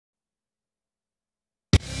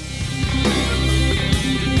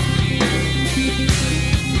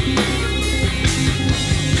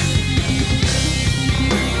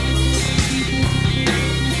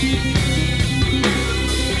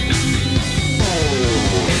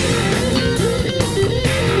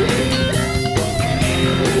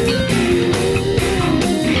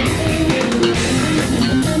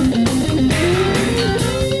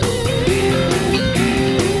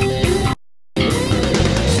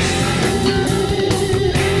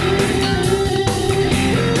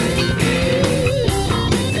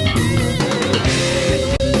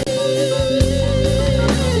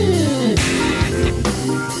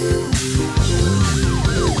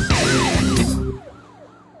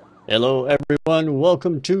Hello, everyone.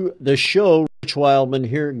 Welcome to the show. Rich Wildman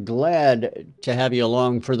here. Glad to have you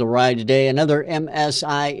along for the ride today. Another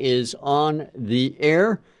MSI is on the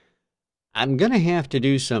air. I'm going to have to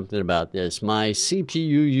do something about this. My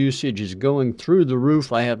CPU usage is going through the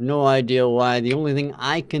roof. I have no idea why. The only thing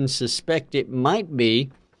I can suspect it might be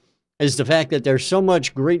is the fact that there's so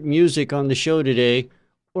much great music on the show today,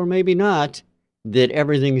 or maybe not, that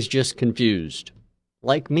everything's just confused.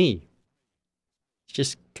 Like me. It's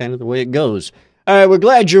just kind of the way it goes. All right, we're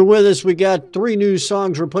glad you're with us. We got 3 new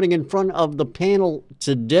songs we're putting in front of the panel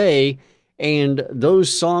today. And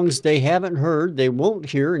those songs they haven't heard, they won't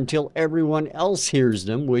hear until everyone else hears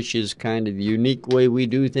them, which is kind of the unique way we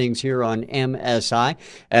do things here on MSI.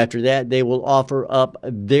 After that, they will offer up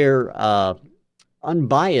their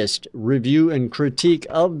unbiased review and critique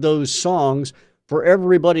of those songs for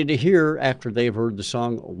everybody to hear after they've heard the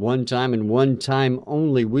song one time and one time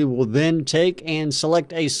only. We will then take and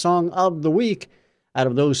select a song of the week out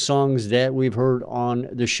of those songs that we've heard on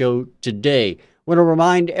the show today. I want to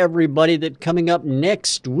remind everybody that coming up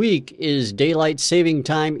next week is daylight saving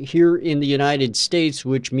time here in the United States,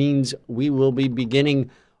 which means we will be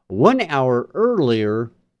beginning 1 hour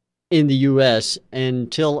earlier in the U.S.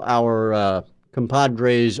 until our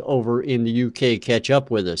compadres over in the U.K. catch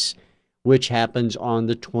up with us, which happens on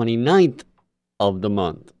the 29th of the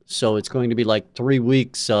month. So it's going to be like 3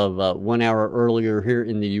 weeks of 1 hour earlier here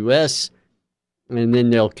in the U.S., and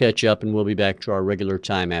then they'll catch up and we'll be back to our regular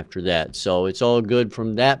time after that. So it's all good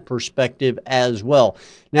from that perspective as well.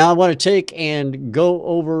 Now I want to take and go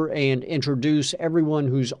over and introduce everyone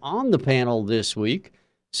who's on the panel this week.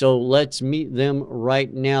 So let's meet them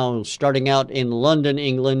right now. Starting out in London,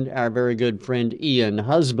 England, our very good friend Ian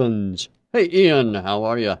Husbands. Hey Ian, how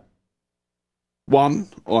are you? One,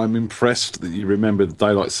 I'm impressed that you remember the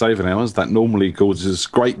daylight saving hours. That normally causes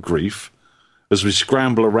great grief as we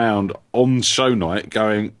scramble around on show night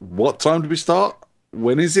going, what time do we start?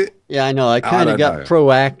 When is it? Yeah, I know. I kind of got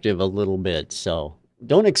proactive a little bit, so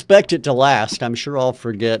don't expect it to last. I'm sure I'll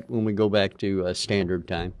forget when we go back to standard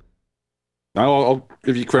time. No, I'll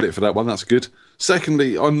give you credit for that one. That's good.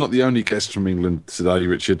 Secondly, I'm not the only guest from England today,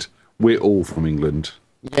 Richard. We're all from England.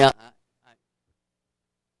 Yeah.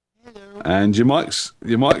 And your mic's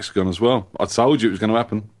gone as well. I told you it was going to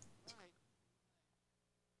happen.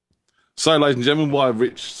 So, ladies and gentlemen, why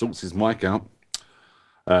Rich sorts his mic out?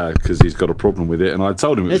 Because he's got a problem with it, and I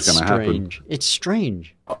told him it was going to happen. It's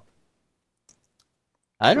strange.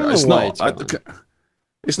 I don't know why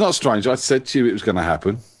it's not strange. I said to you it was going to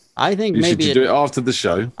happen. I think maybe you do it after the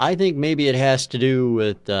show. I think maybe it has to do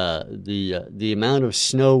with the amount of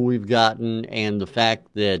snow we've gotten and the fact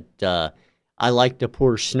that I like to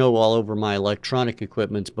pour snow all over my electronic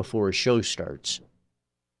equipment before a show starts.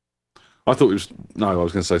 I thought it was... No, I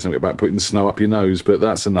was going to say something about putting the snow up your nose, but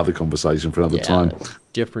that's another conversation for another time.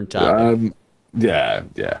 Different topic. Yeah.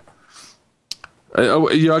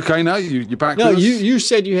 Are you okay now? You back No, with us? you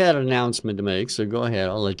said you had an announcement to make, so go ahead.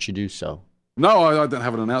 I'll let you do so. No, I don't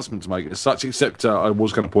have an announcement to make as such, except I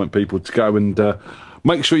was going to point people to go and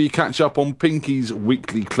make sure you catch up on Pinky's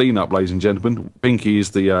weekly cleanup, ladies and gentlemen. Pinky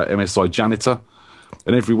is the MSI janitor,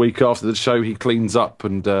 and every week after the show he cleans up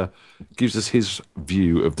and gives us his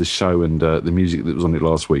view of the show and the music that was on it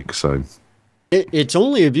last week. So it's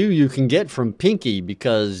only a view you can get from Pinky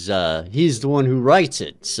because he's the one who writes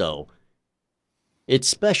it, so it's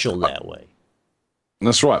special that way.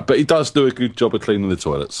 That's right, but he does do a good job of cleaning the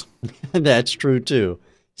toilets. That's true, too.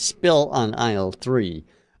 Spill on aisle 3.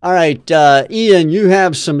 All right, Ian, you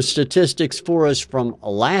have some statistics for us from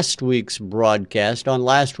last week's broadcast. On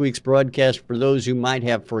last week's broadcast, for those who might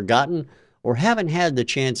have forgotten or haven't had the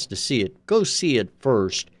chance to see it, go see it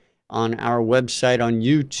first on our website on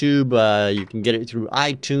YouTube. You can get it through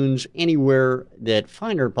iTunes, anywhere that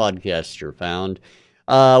finer podcasts are found.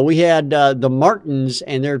 We had the Martins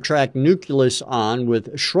and their track Nucleus on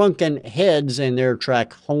with Shrunken Heads and their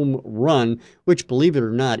track Home Run, which, believe it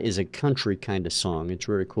or not, is a country kind of song. It's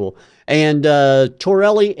really cool. And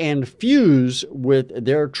Torelli and Fuse with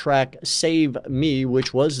their track Save Me,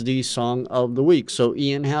 which was the song of the week. So,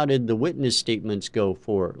 Ian, how did the witness statements go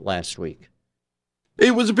for last week?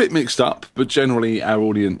 It was a bit mixed up, but generally our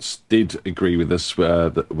audience did agree with us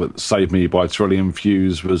that Save Me by Torelli and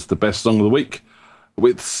Fuse was the best song of the week,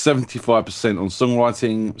 with 75% on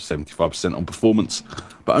songwriting, 75% on performance,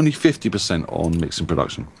 but only 50% on mix and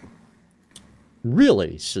production.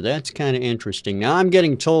 Really? So that's kind of interesting. Now I'm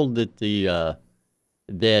getting told that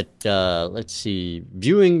let's see,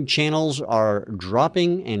 viewing channels are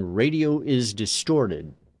dropping and radio is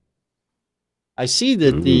distorted. I see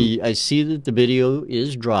that the video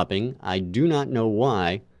is dropping. I do not know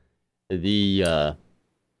why. The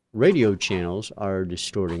radio channels are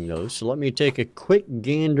distorting those. So let me take a quick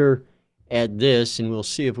gander at this, and we'll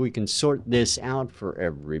see if we can sort this out for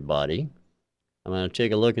everybody. I'm going to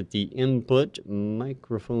take a look at the input.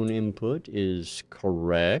 Microphone input is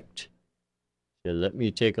correct. So let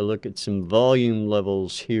me take a look at some volume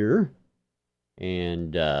levels here,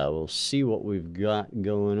 and we'll see what we've got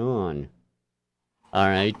going on. All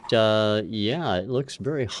right, yeah, it looks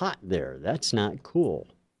very hot there. That's not cool.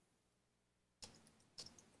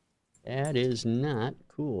 That is not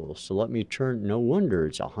cool. So let me turn, no wonder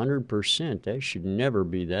it's 100%. That should never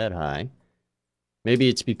be that high. Maybe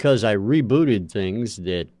it's because I rebooted things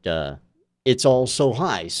that it's all so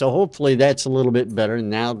high. So hopefully that's a little bit better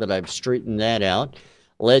now that I've straightened that out.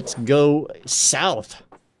 Let's go south.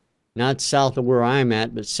 Not south of where I'm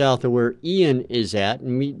at, but south of where Ian is at,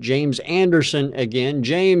 and meet James Anderson again.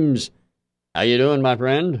 James, how you doing, my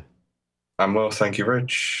friend? I'm well, thank you,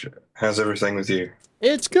 Rich. How's everything with you?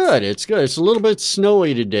 It's good. It's good. It's a little bit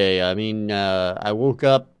snowy today. I mean, I woke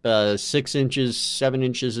up 6 inches, 7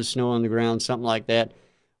 inches of snow on the ground, something like that.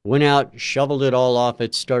 Went out, shoveled it all off.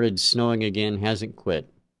 It started snowing again. Hasn't quit.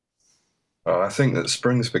 Oh, I think that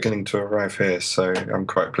spring's beginning to arrive here, so I'm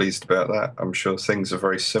quite pleased about that. I'm sure things are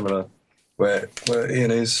very similar where Ian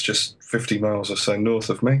is, just 50 miles or so north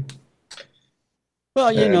of me.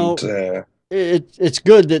 Well, you know, it's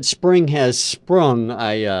good that spring has sprung.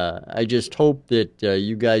 I just hope that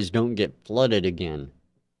you guys don't get flooded again.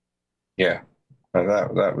 Yeah,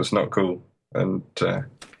 that was not cool. And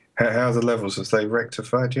how are the levels? Have they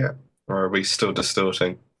rectified yet? Or are we still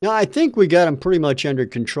distorting? No, I think we got them pretty much under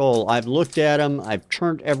control. I've looked at them. I've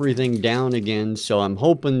turned everything down again. So I'm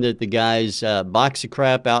hoping that the guys, Box of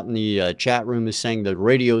Crap out in the chat room is saying the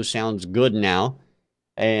radio sounds good now.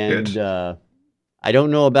 And I don't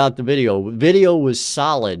know about the video. Video was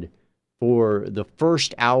solid for the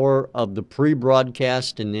first hour of the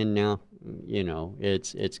pre-broadcast. And then now, you know,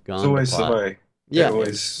 it's gone. It's always the way. Yeah. It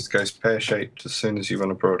always goes pear-shaped as soon as you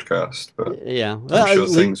run a broadcast, but yeah, I'm sure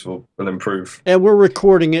things will improve. And we're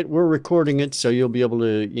recording it. We're recording it, so you'll be able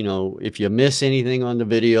to, you know, if you miss anything on the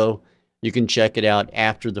video, you can check it out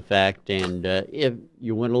after the fact. And if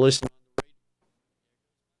you want to listen.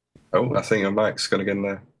 Oh, I think your mic's going to get in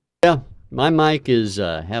there. Yeah, my mic is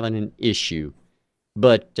having an issue.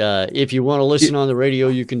 But if you want to listen on the radio,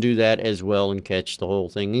 you can do that as well and catch the whole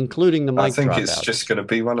thing, including the mic. I think it's just going to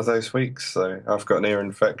be one of those weeks. So I've got an ear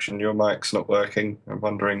infection. Your mic's not working. I'm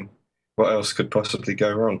wondering what else could possibly go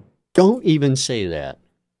wrong. Don't even say that.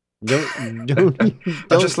 Don't.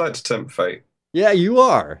 I just like to tempt fate. Yeah, you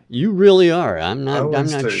are. You really are. I'm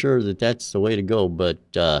not sure that that's the way to go, but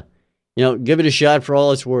you know, give it a shot for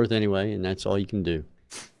all it's worth anyway, and that's all you can do.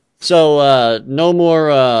 So, no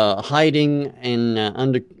more hiding in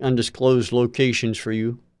undisclosed locations for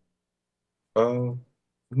you?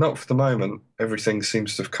 Not for the moment. Everything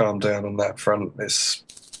seems to have calmed down on that front. It's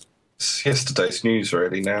yesterday's news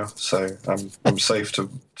really now, so I'm safe to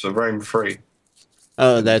roam free.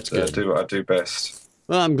 Oh, that's good. Do what I do best.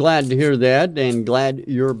 Well, I'm glad to hear that, and glad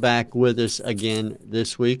you're back with us again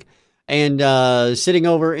this week. And sitting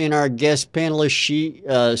over in our guest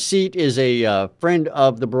panelist seat is a friend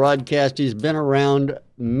of the broadcast. He's been around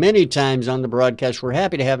many times on the broadcast. We're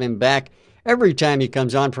happy to have him back every time he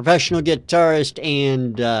comes on. Professional guitarist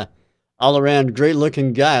and all-around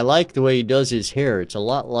great-looking guy. I like the way he does his hair. It's a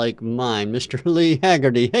lot like mine, Mr. Leigh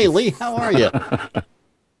Heggarty. Hey, Leigh, how are you?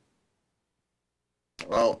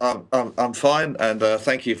 Well, I'm fine, and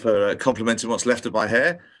thank you for complimenting what's left of my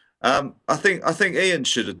hair. I think Ian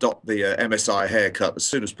should adopt the MSI haircut as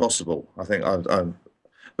soon as possible. I think the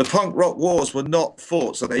punk rock wars were not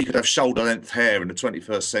fought so that he could have shoulder-length hair in the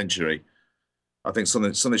 21st century. I think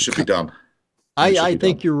something should be done. I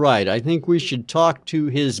think you're right. I think we should talk to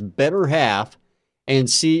his better half and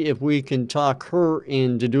see if we can talk her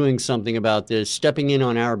into doing something about this, stepping in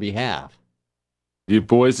on our behalf. You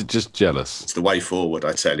boys are just jealous. It's the way forward,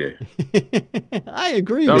 I tell you. I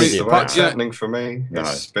agree with you. What's happening for me?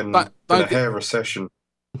 It's been a hair recession.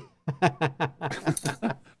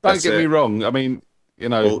 Don't get me wrong. I mean, you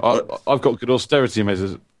know, I've got good austerity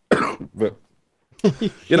measures, but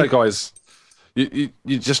you know, guys, you're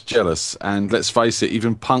just jealous. And let's face it,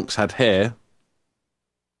 even punks had hair.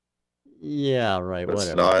 Yeah, right.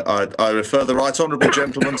 Whatever. I refer the right honourable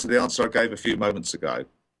gentleman to the answer I gave a few moments ago.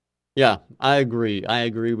 Yeah, I agree. I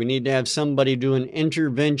agree. We need to have somebody do an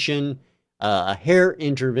intervention, a hair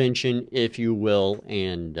intervention, if you will,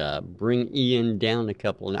 and bring Ian down a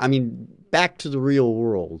couple. I mean, back to the real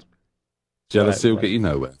world. Jealousy will get you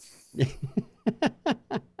nowhere.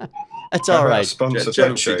 That's all right.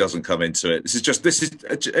 Jealousy doesn't come into it.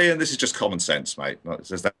 Ian, this is just common sense, mate.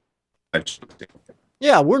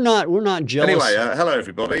 Yeah, we're not jealous. Anyway, hello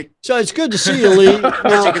everybody. So it's good to see you, Leigh.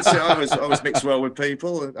 As you can see, I was mixed well with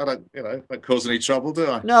people. I don't cause any trouble, do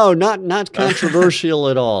I? No, not controversial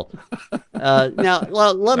at all. Now,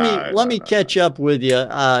 let me catch up with you.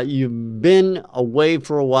 You've been away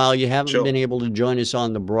for a while. You haven't been able to join us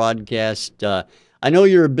on the broadcast. I know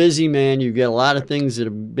you're a busy man. You've got a lot of things that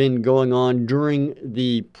have been going on. During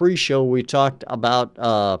the pre-show, we talked about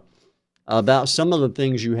some of the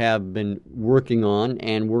things you have been working on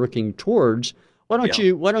and working towards. Why don't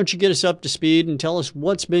you get us up to speed and tell us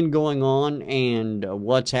what's been going on and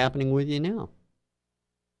what's happening with you now?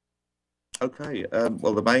 Okay.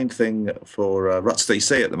 Well, the main thing for Ruts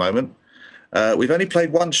DC at the moment, we've only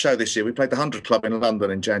played one show this year. We played the 100 Club in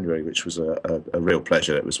London in January, which was a real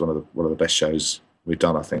pleasure. It was one of the best shows we've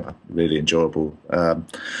done, I think. Really enjoyable. But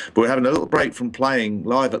we're having a little break from playing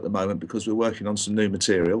live at the moment because we're working on some new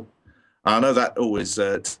material. I know that always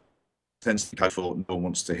tends to go for no one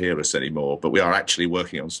wants to hear us anymore, but we are actually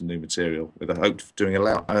working on some new material with the hope of doing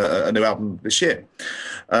a new album this year.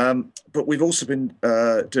 But we've also been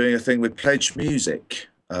doing a thing with Pledge Music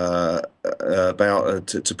about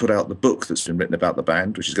to put out the book that's been written about the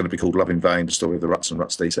band, which is going to be called Love in Vain, the story of the Ruts and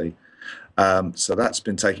Ruts DC. So that's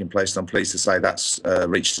been taking place, and I'm pleased to say that's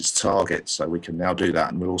reached its target, so we can now do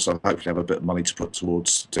that, and we'll also hopefully have a bit of money to put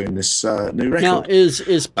towards doing this new record. Now,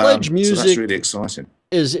 is Pledge Music... So that's really exciting.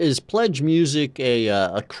 Is Pledge Music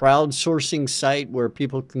a crowdsourcing site where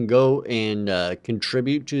people can go and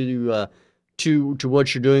contribute to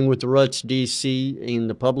what you're doing with the Ruts DC in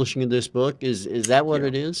the publishing of this book? Is that what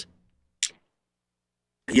it is?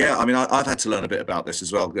 Yeah, I mean, I've had to learn a bit about this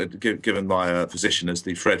as well, given my position as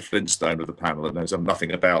the Fred Flintstone of the panel that knows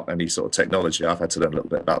nothing about any sort of technology. I've had to learn a little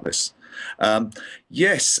bit about this.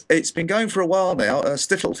 Yes, it's been going for a while now.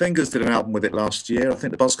 Stiff Little Fingers did an album with it last year. I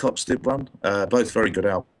think the Buzzcocks did one. Both very good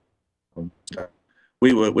albums.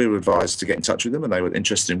 We were advised to get in touch with them, and they were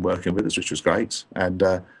interested in working with us, which was great. And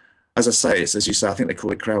as I say, it's, as you say, I think they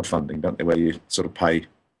call it crowdfunding, don't they, where you sort of pay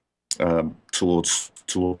towards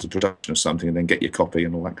the production of something and then get your copy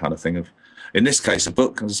and all that kind of thing. In this case, a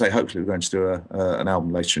book. As I say, hopefully we're going to do an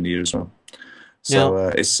album later in the year as well.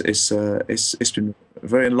 So it's been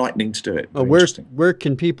very enlightening to do it. Where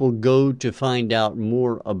can people go to find out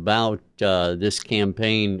more about this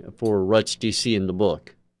campaign for Ruts DC in the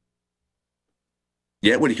book?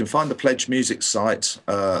 Yeah, well, you can find the Pledge Music site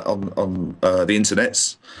on the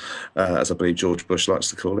internets, as I believe George Bush likes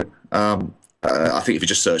to call it. I think if you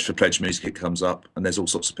just search for Pledge Music, it comes up, and there's all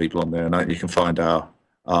sorts of people on there, and you can find our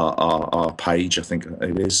page, I think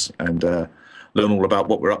it is, and learn all about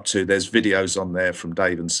what we're up to. There's videos on there from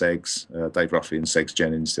Dave and Seggs, Dave Ruffey and Seggs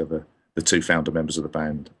Jennings, the two founder members of the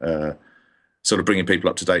band, sort of bringing people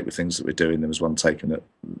up to date with things that we're doing. There was one taken at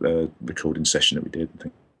the recording session that we did, and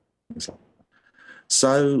things like that.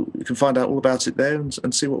 So you can find out all about it there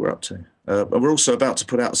and see what we're up to. And we're also about to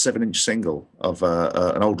put out a 7-inch single of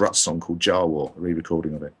an old Ruts song called Jar War, a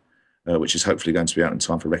re-recording of it, which is hopefully going to be out in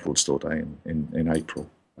time for Record Store Day in April.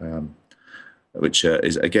 Which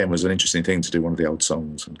was an interesting thing to do, one of the old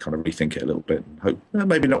songs, and kind of rethink it a little bit, and hope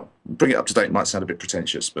maybe not bring it up to date. Might sound a bit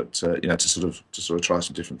pretentious, but to sort of try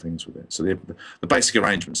some different things with it. So the basic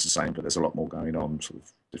arrangement's the same, but there's a lot more going on, sort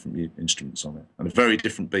of different instruments on it, and a very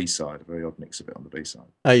different B-side, a very odd mix of it on the B-side.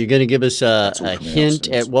 Are you going to give us a hint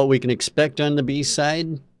at what we can expect on the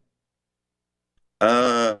B-side?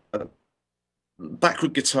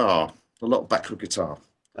 Backward guitar, a lot of backward guitar.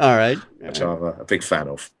 All right, which I'm a big fan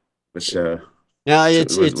of. Which now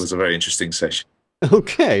it was a very interesting session.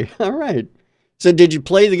 Okay, all right. So did you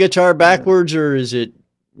play the guitar backwards, or is it?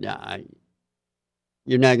 Nah,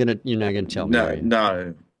 you're not gonna tell me.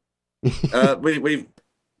 No.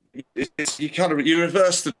 You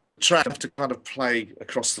reverse the track to kind of play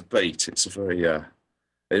across the beat. It's a very it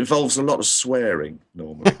involves a lot of swearing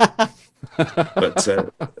normally, but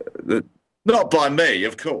not by me,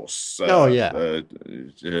 of course. Oh yeah.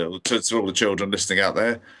 To all the children listening out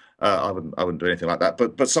there. I wouldn't do anything like that,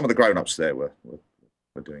 but some of the grown-ups there were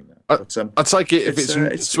doing that. But, I'd take it if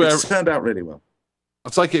it's swearing. It's turned out really well.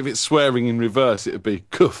 I'd take it if it's swearing in reverse, it'd be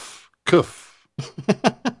cuff, cuff.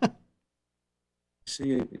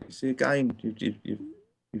 See again,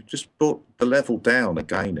 you've just brought the level down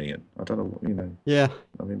again, Ian. I don't know what Yeah.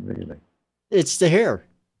 I mean, really. It's the hair.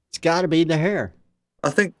 It's got to be the hair.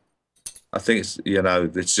 I think it's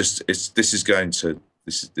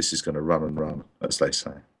this is going to run and run, as they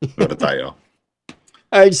say, whatever they are.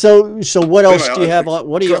 All right, so what else do you have on?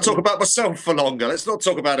 What do you Can I talk about myself for longer? Let's not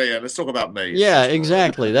talk about Ian. Let's talk about me. Yeah,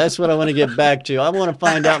 exactly. That's what I want to get back to. I want to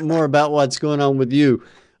find out more about what's going on with you.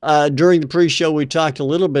 During the pre-show, we talked a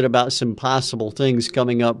little bit about some possible things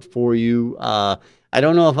coming up for you. I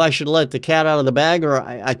don't know if I should let the cat out of the bag, or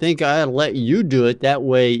I think I ought to let you do it. That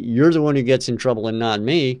way you're the one who gets in trouble and not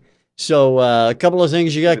me. So a couple of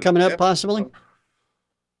things you got coming up, possibly?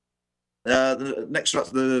 The next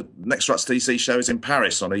Ruts DC show is in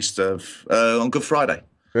Paris on on Good Friday.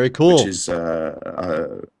 Very cool. Which is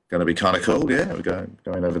going to be kind of cool. Yeah, we're going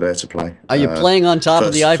over there to play. Are you playing on top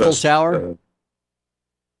of the Eiffel Tower?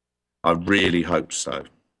 I really hope so,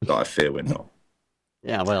 but I fear we're not.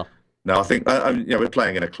 Yeah, well. No, I think we're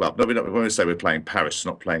playing in a club. No, when we say we're playing Paris,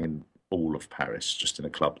 not playing in all of Paris, just in a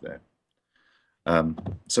club there.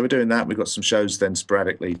 So we're doing that. We've got some shows then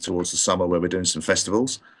sporadically towards the summer where we're doing some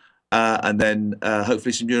festivals. And then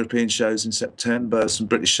hopefully some European shows in September, some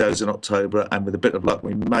British shows in October, and with a bit of luck,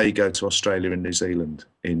 we may go to Australia and New Zealand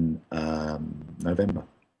in November.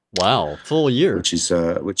 Wow, full year.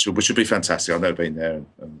 Which would be fantastic. I've never been there,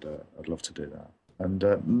 and I'd love to do that. And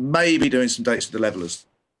maybe doing some dates with the Levelers.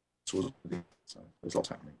 So there's lots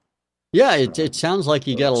happening. Yeah, it sounds like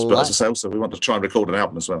you got a lot. As I say, also we want to try and record an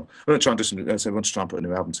album as well. We want to try and do some. We want to try and put a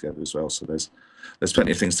new album together as well. So there's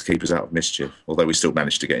plenty of things to keep us out of mischief. Although we still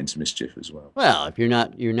manage to get into mischief as well. Well, if you're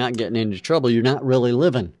not getting into trouble, you're not really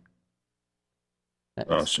living.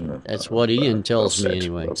 That's what Ian tells me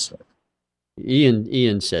anyway.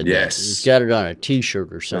 Ian said yes. That. He's got it on a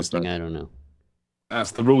T-shirt or something. I don't know.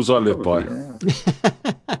 That's the rules I live by.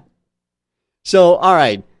 Yeah. So, all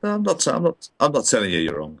right. I'm not telling you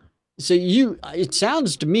you're wrong. So it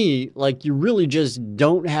sounds to me like you really just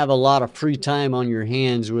don't have a lot of free time on your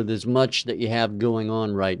hands with as much that you have going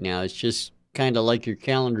on right now. It's just kind of like your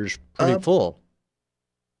calendar's pretty full.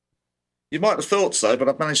 You might have thought so, but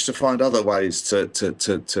I've managed to find other ways to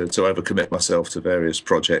overcommit myself to various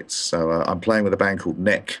projects. So I'm playing with a band called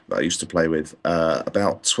Neck that I used to play with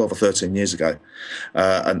about 12 or 13 years ago.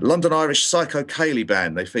 And London Irish Psycho Cayley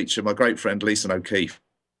band. They feature my great friend Lisa O'Keefe,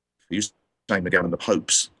 who used to Shane McGowan and the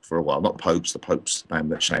Popes for a while. Not Popes, the Popes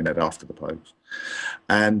band that Shane had after the Popes.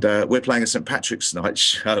 And we're playing a St. Patrick's Night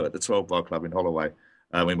show at the 12 Bar Club in Holloway.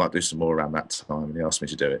 We might do some more around that time, and he asked me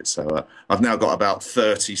to do it. So I've now got about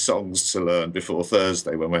 30 songs to learn before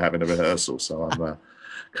Thursday when we're having a rehearsal. So I'm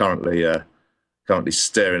currently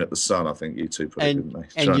staring at the sun. I think you two probably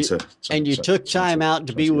didn't. And you took time out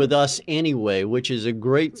to be with us anyway, which is a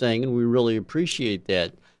great thing, and we really appreciate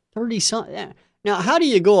that. 30 songs. Now, how do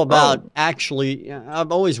you go about actually?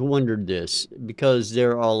 I've always wondered this because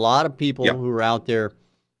there are a lot of people who are out there.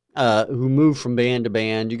 Who move from band to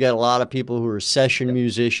band. You got a lot of people who are session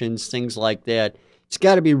musicians, things like that. It's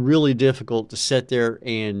got to be really difficult to sit there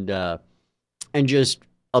and just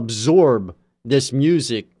absorb this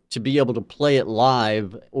music to be able to play it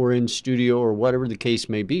live or in studio or whatever the case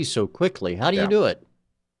may be so quickly. How do you do it?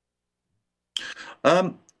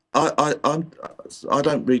 I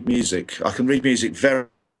don't read music. I can read music very,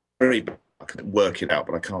 very. I can work it out,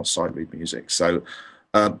 but I can't sight read music. So.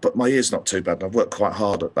 But my ear's not too bad. I've worked quite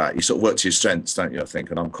hard at that. You sort of work to your strengths, don't you? I think,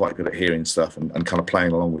 and I'm quite good at hearing stuff and kind of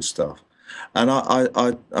playing along with stuff. And I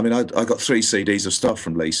got 3 CDs of stuff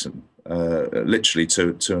from Leeson, literally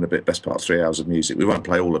two and a bit, best part of 3 hours of music. We won't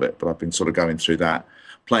play all of it, but I've been sort of going through that,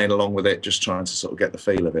 playing along with it, just trying to sort of get the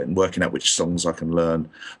feel of it and working out which songs I can learn.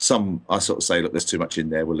 Some I sort of say, look, there's too much in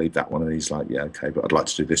there, we'll leave that one. And he's like, yeah, okay, but I'd like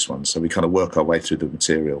to do this one. So we kind of work our way through the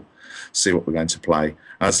material, see what we're going to play.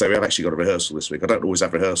 And I say we have actually got a rehearsal this week. I don't always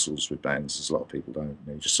have rehearsals with bands, as a lot of people don't.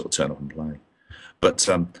 You just sort of turn up and play. But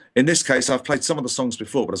in this case, I've played some of the songs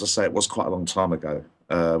before, but as I say, it was quite a long time ago.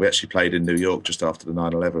 We actually played in New York just after the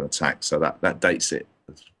 9/11 attack, so that dates it.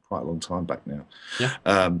 It's quite a long time back now. Yeah.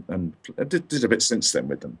 And I did a bit since then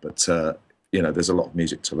with them, but there's a lot of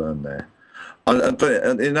music to learn there.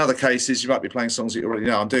 But in other cases, you might be playing songs that you already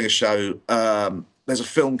know. I'm doing a show. There's a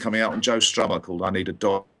film coming out on Joe Strummer called I Need a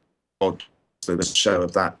Dog. So there's a show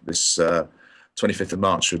of that this 25th of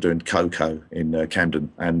March. We're doing Coco in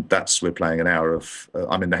Camden, and we're playing an hour of.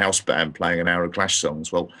 I'm in the house band playing an hour of Clash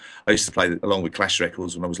songs. Well, I used to play along with Clash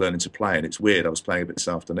records when I was learning to play, and it's weird. I was playing a bit this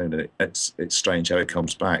afternoon, and it's strange how it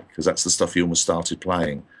comes back because that's the stuff you almost started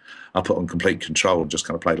playing. I put on complete control and just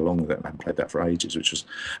kind of played along with it, and I haven't played that for ages, which was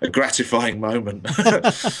a gratifying moment.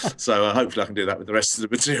 So hopefully I can do that with the rest of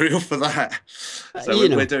the material for that. So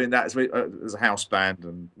we're doing that as a house band,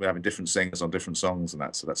 and we're having different singers on different songs and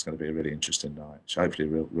that. So that's going to be a really interesting night. Hopefully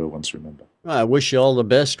a real one to remember. I wish you all the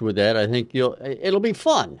best with that. I think it'll be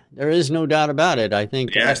fun. There is no doubt about it. I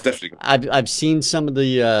think it's definitely. I've seen some of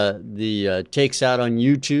the takes out on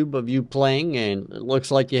YouTube of you playing, and it looks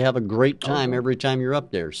like you have a great time every time you're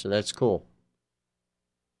up there. So that's cool.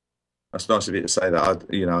 That's nice of you to say that.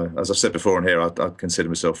 As I've said before on here, I consider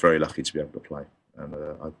myself very lucky to be able to play, and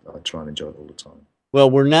I try and enjoy it all the time. Well,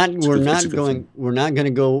 we're not it's a good thing. going to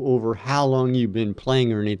go over how long you've been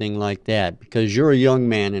playing or anything like that, because you're a young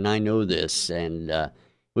man and I know this, and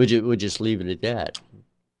we'll just leave it at that.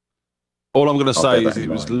 All I'm going to say bear is that in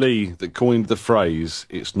it was mind. Lee that coined the phrase,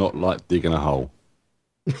 "It's not like digging a hole."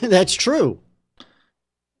 That's true.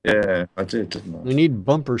 Yeah, I did, didn't I? We need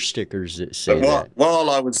bumper stickers that say But that. while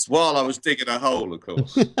I was digging a hole, of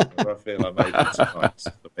course, I feel I made it tonight.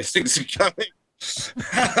 The way things are going.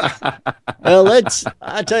 Well,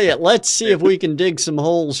 let's see if we can dig some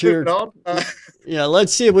holes here. Moving on. Yeah,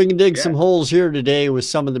 let's see if we can dig Yeah. some holes here today with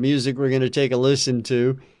some of the music we're going to take a listen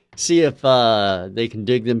to. See if they can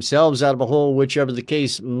dig themselves out of a hole, whichever the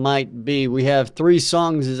case might be. We have 3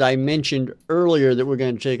 songs, as I mentioned earlier, that we're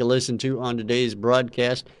going to take a listen to on today's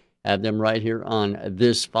broadcast. Have them right here on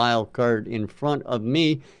this file card in front of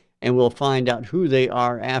me, and we'll find out who they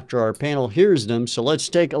are after our panel hears them. So let's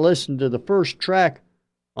take a listen to the first track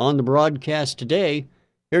on the broadcast today.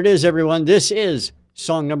 Here it is, everyone. This is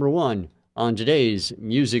song number 1 on today's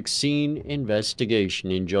Music Scene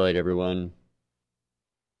Investigation. Enjoy it, everyone.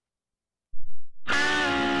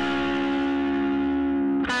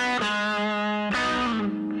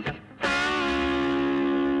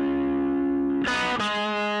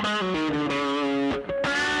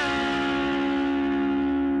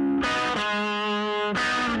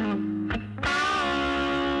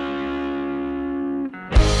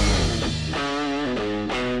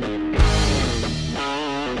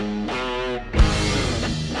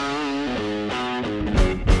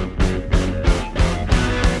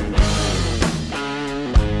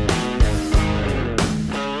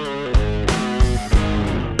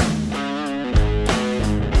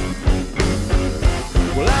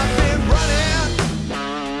 Well, I've been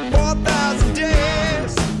running 4,000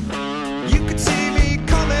 days. You could see me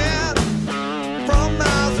coming from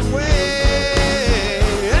miles away.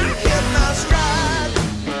 I hit my stride,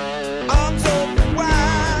 arms open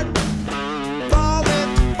wide, fall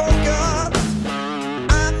into focus.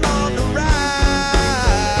 I'm on the rise,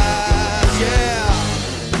 yeah.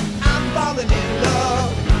 I'm falling in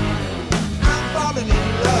love. I'm falling in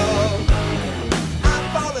love. I'm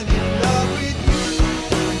falling in love with you.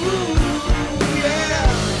 Yeah,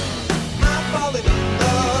 I'm falling in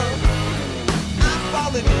love. I'm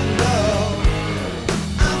falling in love.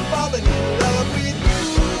 I'm falling in love with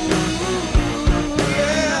you.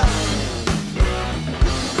 Yeah.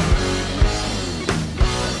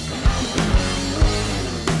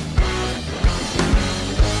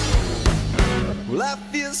 Well, I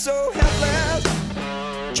feel so helpless,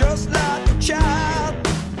 just like a child.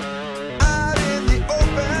 Out in the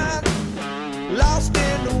open, lost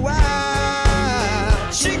in the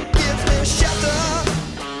wild. She gives me shelter,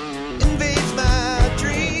 invades my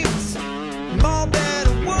dreams. More than a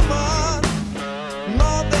woman,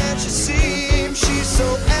 more than she seems. She's so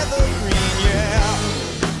evergreen, yeah.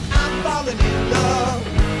 I'm falling in love.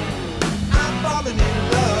 I'm falling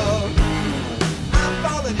in love. I'm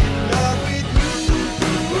falling in love with you.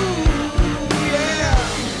 Yeah.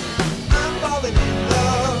 I'm falling in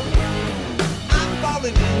love. I'm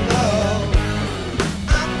falling in love.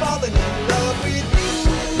 I'm falling in love with you.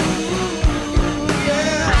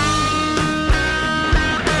 Yeah.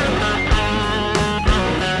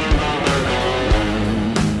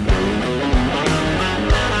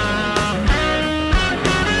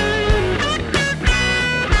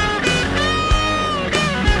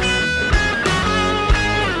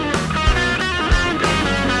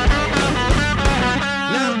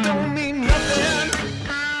 Now it don't mean nothing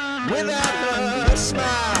without her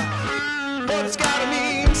smile, but it's gotta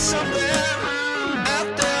mean something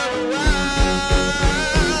after a while.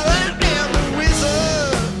 And the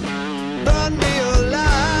wizard burned me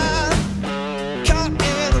alive, caught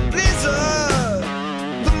in a blizzard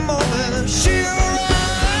the moment she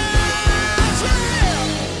arrives. Yeah.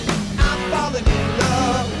 I'm falling in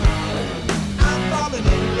love. I'm falling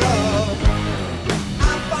in love.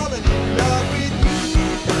 I'm falling in love with you.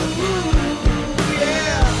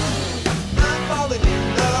 Yeah. I'm falling in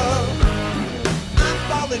love. I'm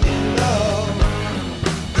falling in love.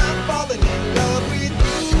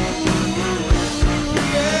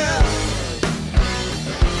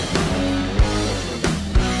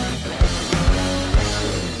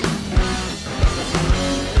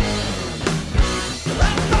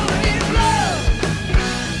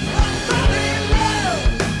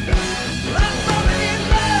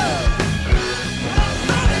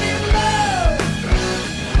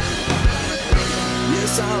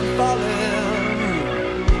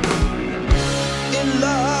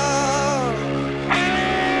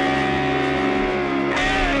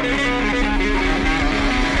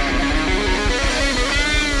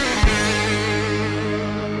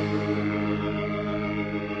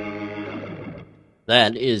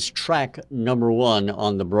 That is track number 1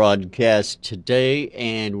 on the broadcast today,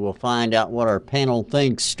 and we'll find out what our panel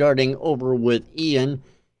thinks, starting over with Ian.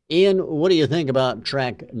 Ian, what do you think about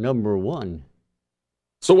track number 1?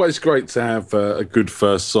 It's always great to have a good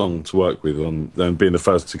first song to work with, and being the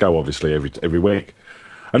first to go, obviously, every week.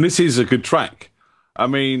 And this is a good track. I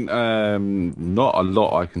mean, not a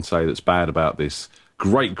lot I can say that's bad about this.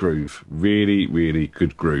 Great groove, really, really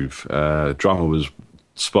good groove. Drummer was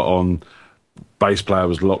spot on. Bass player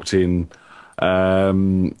was locked in.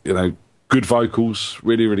 You know, good vocals,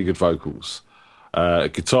 really, really good vocals.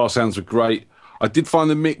 Guitar sounds were great. I did find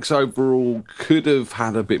the mix overall could have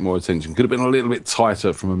had a bit more attention, could have been a little bit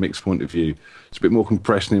tighter from a mix point of view. It's a bit more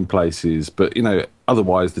compression in places, but, you know,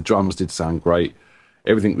 otherwise the drums did sound great.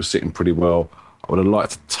 Everything was sitting pretty well. I would have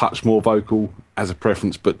liked a touch more vocal as a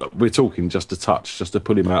preference, but we're talking just a touch, just to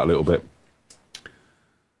pull him out a little bit.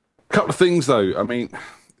 Couple of things, though. I mean,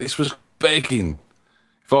 this was begging.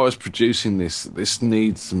 If I was producing this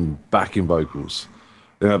needs some backing vocals.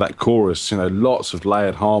 You know, that chorus, you know, lots of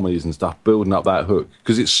layered harmonies and stuff, building up that hook,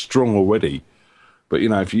 because it's strong already. But, you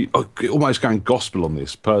know, if you almost going gospel on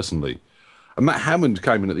this, personally. And that Hammond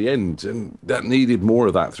came in at the end, and that needed more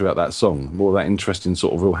of that throughout that song, more of that interesting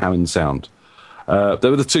sort of real Hammond sound.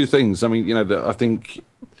 There were the two things. I mean, you know, I think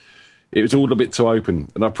it was all a bit too open,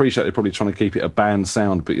 and I appreciate they're probably trying to keep it a band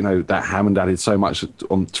sound, but, you know, that Hammond added so much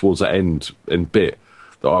on towards that end and bit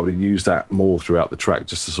that I would have used that more throughout the track,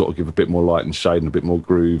 just to sort of give a bit more light and shade and a bit more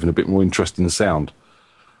groove and a bit more interesting sound.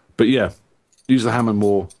 But yeah, use the Hammond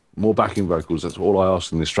more backing vocals. That's all I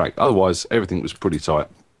asked in this track. Otherwise, everything was pretty tight.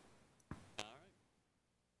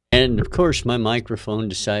 And, of course, my microphone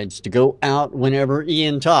decides to go out whenever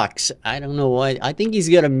Ian talks. I don't know why. I think he's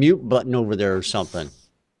got a mute button over there or something.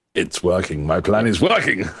 It's working. My plan is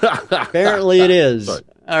working. Apparently it is. Sorry.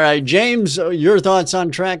 All right, James, your thoughts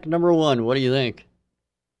on track number 1. What do you think?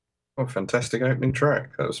 Oh, fantastic opening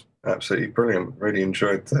track. That was absolutely brilliant. Really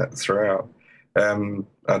enjoyed that throughout.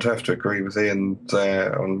 I'd have to agree with Ian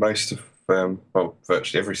on most of, well,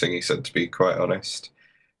 virtually everything he said, to be quite honest.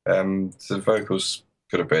 The vocals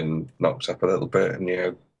could have been knocked up a little bit, and, you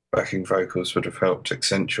know, backing vocals would have helped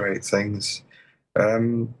accentuate things.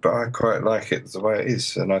 But I quite like it the way it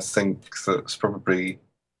is, and I think that's probably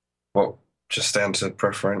just down to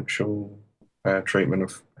preferential treatment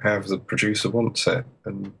of how the producer wants it.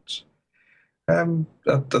 And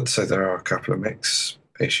I'd say there are a couple of mix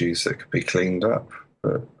issues that could be cleaned up,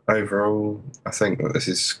 but overall, I think that this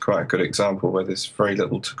is quite a good example where there's very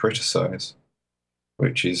little to criticise,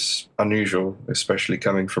 which is unusual, especially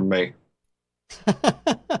coming from me.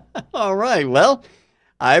 All right, well,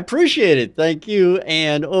 I appreciate it. Thank you.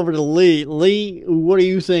 And over to Leigh. Leigh, what do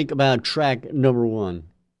you think about track number 1?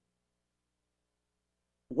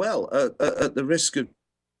 Well, at the risk of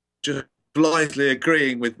just blithely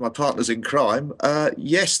agreeing with my partners in crime,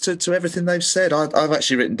 yes to everything they've said. I've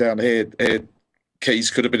actually written down here, Keys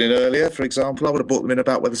could have been in earlier, for example. I would have brought them in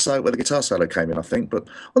about where the guitar solo came in, I think. But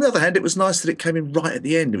on the other hand, it was nice that it came in right at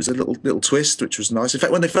the end. It was a little twist, which was nice. In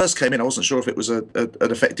fact, when they first came in, I wasn't sure if it was an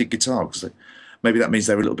affected guitar, because maybe that means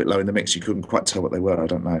they were a little bit low in the mix. You couldn't quite tell what they were. I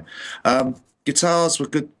don't know. Guitars were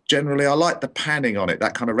good generally. I like the panning on it.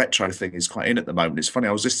 That kind of retro thing is quite in at the moment. It's funny,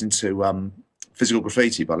 I was listening to Physical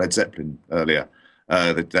Graffiti by Led Zeppelin earlier.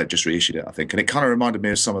 They just reissued it, I think. And it kind of reminded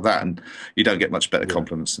me of some of that. And you don't get much better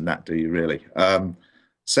compliments than that, do you, really?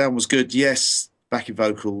 Sound was good. Yes, backing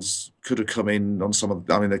vocals could have come in on some of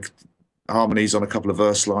the, I mean, the harmonies on a couple of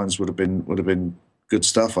verse lines would have been good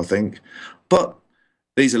stuff, I think. But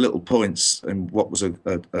these are little points in what was a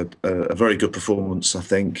very good performance, I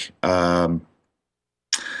think.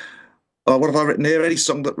 What have I written here? Any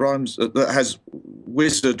song that rhymes, that has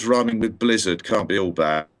wizard rhyming with blizzard can't be all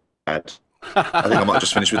bad. I think I might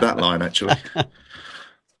just finish with that line, actually.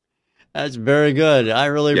 That's very good. I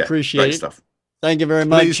really appreciate it. Stuff. Thank you very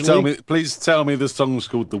much. Please tell me the song's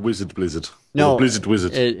called The Wizard Blizzard. No, Blizzard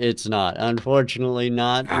Wizard. It's not. Unfortunately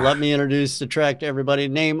not. Let me introduce the track to everybody.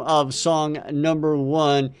 Name of song number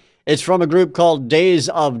 1. It's from a group called Days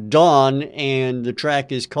of Dawn, and the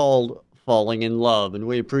track is called Falling in Love. And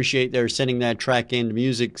we appreciate their sending that track in to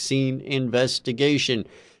Music Scene Investigation.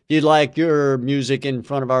 If you'd like your music in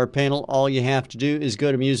front of our panel, all you have to do is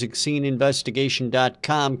go to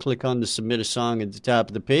musicsceneinvestigation.com, click on the Submit a Song at the top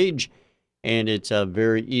of the page, and it's a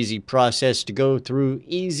very easy process to go through,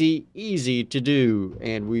 easy to do,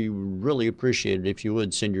 and we really appreciate it if you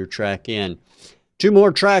would send your track in. 2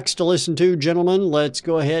 more tracks to listen to, gentlemen. Let's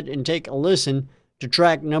go ahead and take a listen to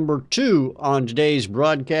track number 2 on today's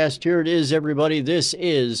broadcast. Here it is, everybody. This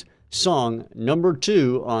is song number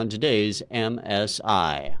 2 on today's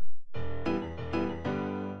MSI.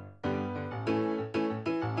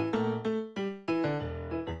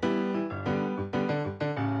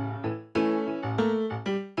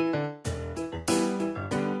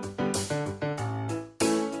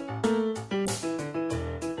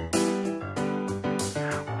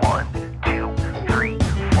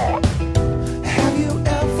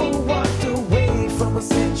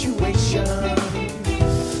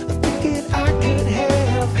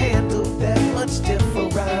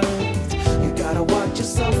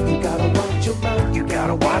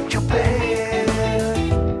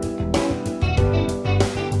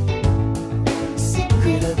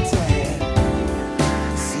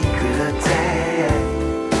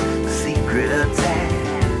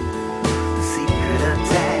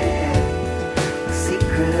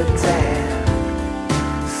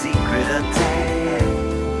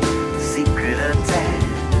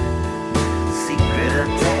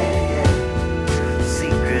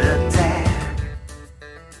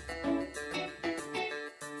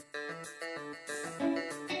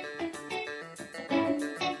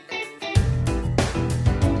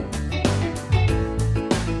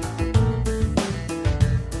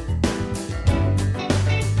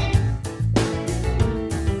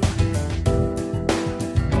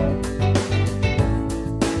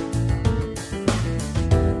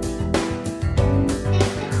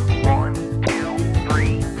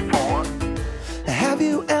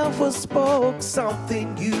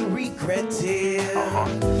 something you regretted.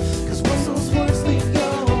 Cause once those words leave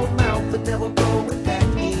your mouth, they're never going back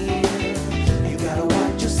in. You gotta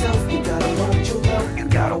watch yourself, you gotta watch your love, you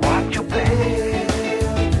gotta watch your back.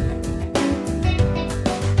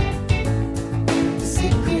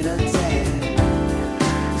 Secret attack,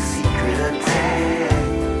 secret attack,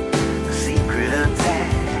 secret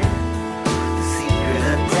attack, secret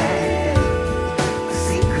attack,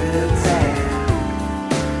 secret attack, secret attack, secret attack,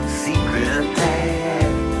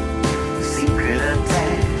 secret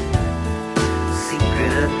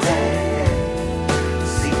attack,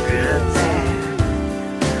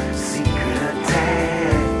 secret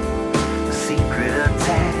attack, secret attack, secret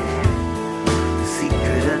attack,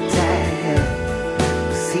 secret attack,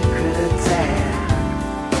 secret attack,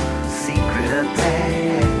 secret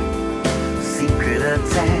attack, secret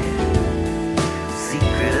attack,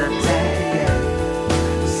 secret attack,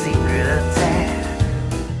 secret attack.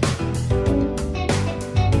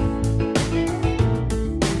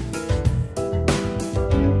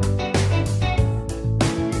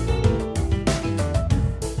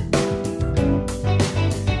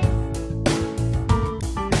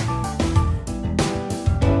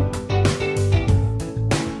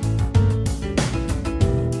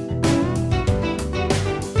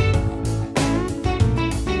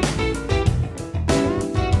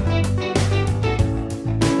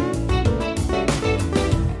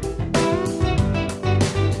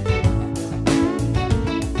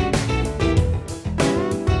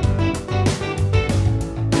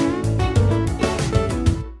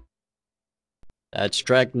 That's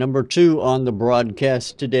track number 2 on the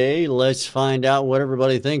broadcast today. Let's find out what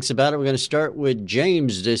everybody thinks about it. We're going to start with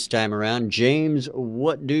James this time around. James,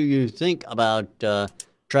 what do you think about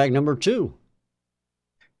track number 2?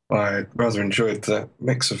 I rather enjoyed the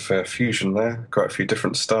mix of fusion there. Quite a few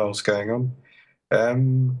different styles going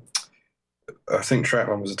on. I think track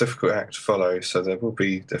 1 was a difficult act to follow, so there will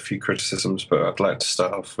be a few criticisms, but I'd like to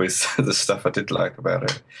start off with the stuff I did like about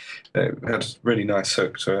it. It had a really nice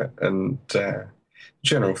hook to it, and the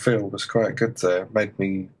general feel was quite good there. It made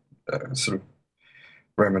me sort of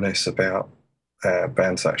reminisce about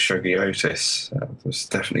bands like Shuggy Otis. There's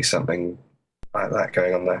definitely something like that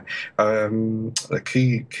going on there.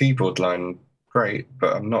 The keyboard line, great,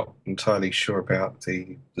 but I'm not entirely sure about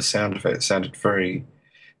the sound of it. It sounded very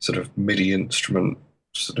sort of MIDI instrument,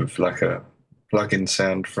 sort of like a plug-in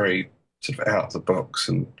sound, very sort of out of the box,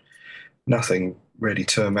 and nothing really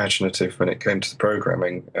too imaginative when it came to the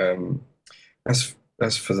programming.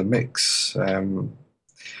 As for the mix,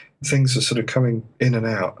 things were sort of coming in and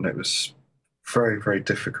out, and it was very, very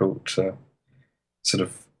difficult to sort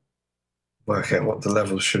of work out what the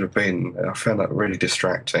levels should have been. I found that really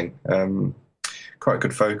distracting. Quite a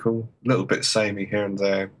good vocal, a little bit samey here and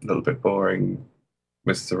there, a little bit boring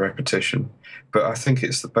with the repetition, but I think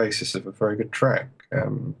it's the basis of a very good track.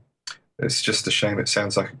 It's just a shame it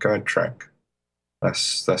sounds like a guide track.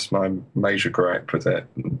 That's my major gripe with it.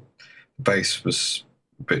 The bass was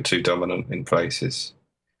a bit too dominant in places,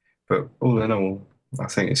 but all in all, I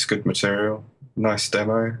think it's good material, nice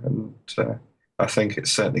demo, and I think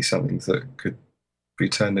it's certainly something that could be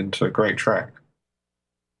turned into a great track.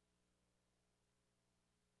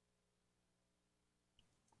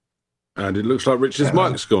 And it looks like Richard's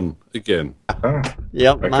mic's gone again.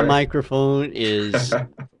 Yep, okay. my microphone is...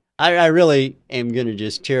 I really am going to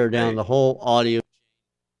just tear down the whole audio.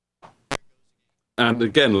 And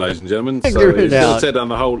again, ladies and gentlemen, Figure so it he's out. going to tear down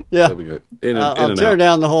the whole... Yeah. There we go. In I'll and tear out.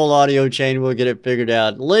 down the whole audio chain. We'll get it figured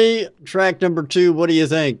out. Leigh, track number 2, what do you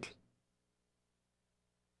think?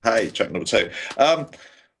 Hey, track number 2.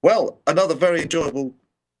 Well, another very enjoyable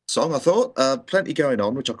song, I thought. Plenty going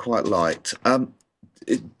on, which I quite liked.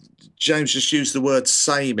 James just used the word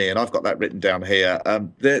samey, and I've got that written down here.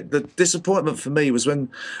 The disappointment for me was when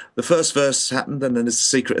the first verse happened, and then there's a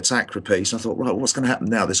secret attack repeat. And I thought, right, what's going to happen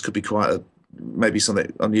now? This could be maybe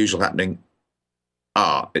something unusual happening.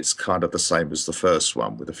 It's kind of the same as the first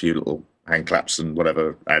one, with a few little hand claps and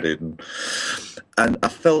whatever added. And I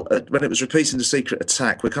felt when it was repeating the secret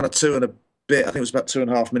attack, we're kind of 2 and a bit, I think it was about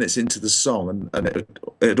 2.5 minutes into the song, and it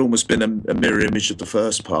had almost been a mirror image of the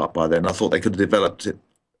first part by then. I thought they could have developed it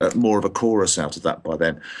more of a chorus out of that by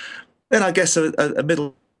then. Then I guess a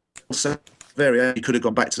middle variation, you could have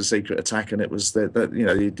gone back to the secret attack, and it was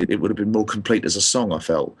it would have been more complete as a song, I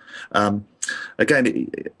felt. Again,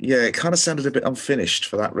 it kind of sounded a bit unfinished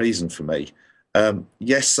for that reason for me.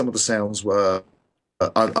 Yes, some of the sounds were...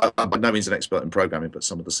 I'm by no means an expert in programming, but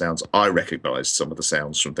some of the sounds, I recognised some of the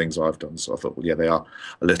sounds from things I've done. So I thought, well, yeah, they are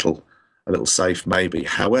a little a little safe maybe.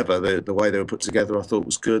 However, the way they were put together, I thought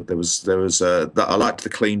was good. There was I liked the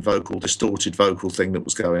clean vocal, distorted vocal thing that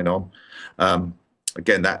was going on.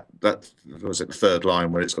 Again, that was it, the third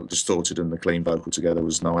line where it's got distorted and the clean vocal together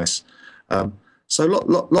was nice. So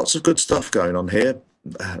lots of good stuff going on here.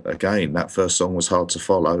 Again, that first song was hard to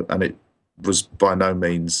follow, and it was by no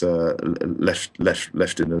means left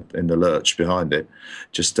in the lurch behind it.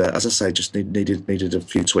 Just as I say, just needed a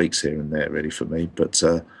few tweaks here and there really for me. But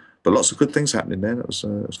lots of good things happening there. It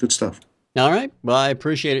was good stuff. All right. Well, I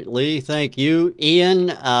appreciate it, Lee. Thank you.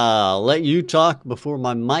 Ian, I'll let you talk before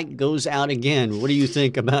my mic goes out again. What do you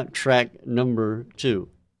think about track number 2?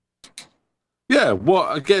 Yeah, well,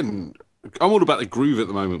 again, I'm all about the groove at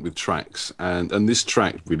the moment with tracks, and this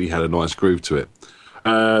track really had a nice groove to it.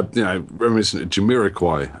 You know, reminiscent of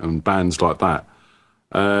Jamiroquai and bands like that.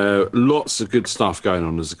 Lots of good stuff going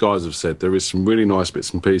on, as the guys have said. There is some really nice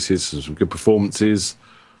bits and pieces, some good performances.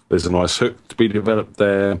 There's a nice hook to be developed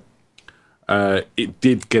there. It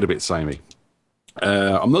did get a bit samey.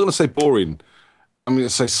 I'm not going to say boring. I'm going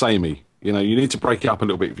to say samey. You know, you need to break it up a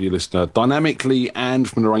little bit for your listener, dynamically and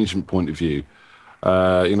from an arrangement point of view.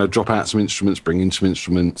 You know, drop out some instruments, bring in some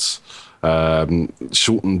instruments,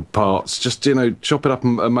 shorten parts, just, you know, chop it up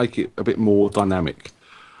and make it a bit more dynamic.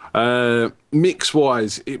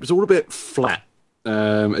 Mix-wise, it was all a bit flat.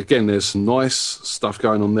 Again, there's some nice stuff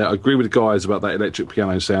going on there. I agree with the guys about that electric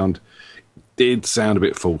piano sound. It did sound a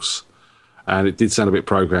bit false, and it did sound a bit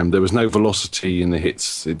programmed. There was no velocity in the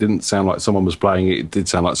hits. It didn't sound like someone was playing it. It did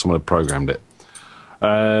sound like someone had programmed it.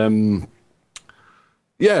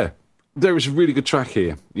 Yeah, there is a really good track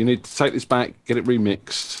here. You need to take this back, get it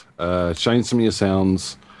remixed, change some of your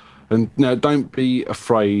sounds, and now don't be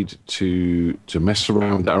afraid to mess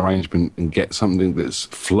around with that arrangement and get something that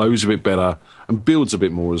flows a bit better and builds a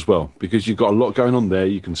bit more as well, because you've got a lot going on there.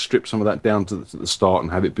 You can strip some of that down to the start and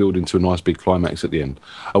have it build into a nice big climax at the end.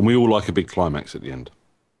 And we all like a big climax at the end.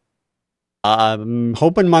 I'm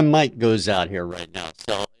hoping my mic goes out here right now.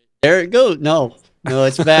 So there it goes. No,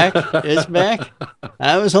 it's back. It's back.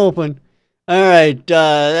 I was hoping. All right,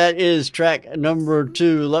 that is track number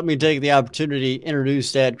 2. Let me take the opportunity to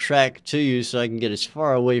introduce that track to you so I can get as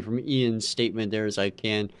far away from Ian's statement there as I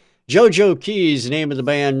can. JoeJoeKeys, name of the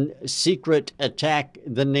band, Secret Attack,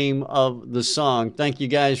 the name of the song. Thank you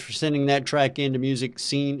guys for sending that track into Music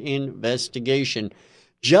Scene Investigation.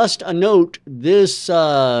 Just a note, this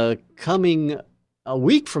a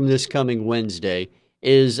week from this coming Wednesday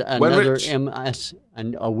is another MS,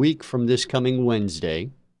 a week from this coming Wednesday.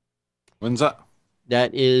 When's that?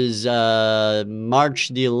 That is March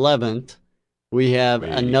the 11th. We have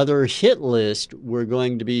another hit list. We're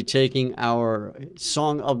going to be taking our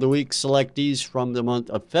Song of the Week selectees from the month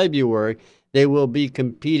of February. They will be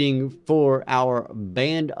competing for our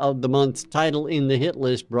Band of the Month title in the hit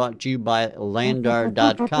list, brought to you by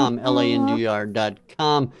Landar.com,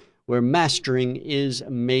 Landr.com, where mastering is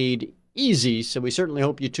made easy. So we certainly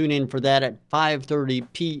hope you tune in for that at 5:30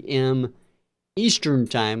 p.m. Eastern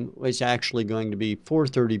Time. It's actually going to be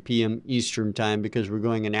 4:30 p.m. Eastern Time because we're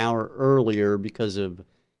going an hour earlier because of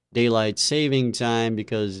daylight saving time,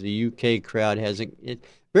 because the UK crowd hasn't... It's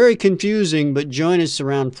very confusing, but join us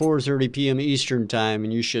around 4:30 p.m. Eastern Time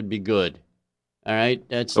and you should be good. All right?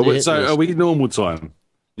 That's the hit list. Are we normal time?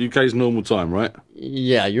 UK's normal time, right?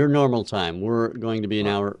 Yeah, your normal time. We're going to be an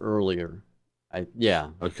hour earlier.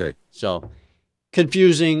 Yeah. Okay. So...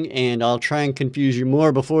 confusing, and I'll try and confuse you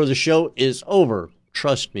more before the show is over.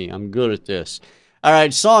 Trust me, I'm good at this. All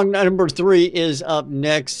right, song number 3 is up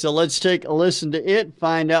next, so let's take a listen to it,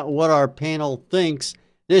 find out what our panel thinks.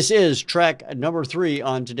 This is track number 3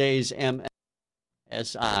 on today's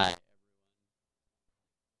MSI.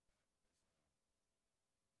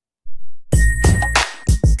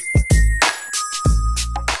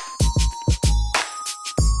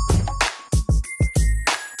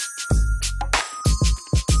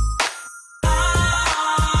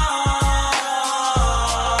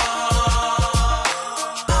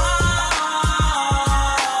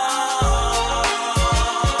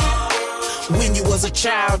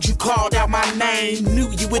 Child, you called out my name. Knew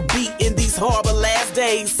you would be in these horrible last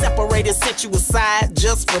days. Separated, set you aside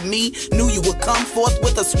just for me. Knew you would come forth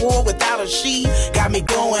with a sword without a she. Got me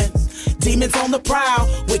going. Demons on the prowl,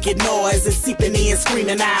 wicked noises seeping in,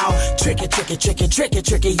 screaming out. Tricky, tricky, tricky, tricky,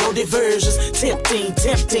 tricky, your diversions. Tempting,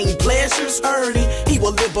 tempting pleasures, hurting. He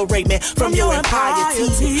will liberate me from your impiety.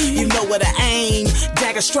 You know where to aim.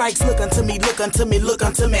 Dagger strikes, look unto me, look unto me, look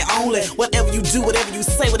unto me only. Whatever you do, whatever you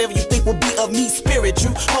say, whatever you think will be of me, spirit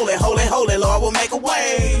true. Holy, holy, holy, Lord will make a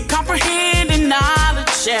way. Comprehending knowledge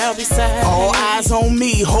shall be saved. All eyes on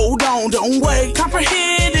me, hold on, don't wait.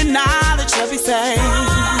 Comprehending knowledge shall be saved.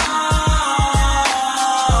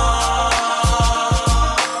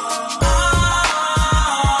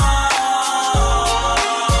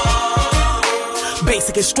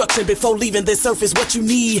 Instruction before leaving this earth is what you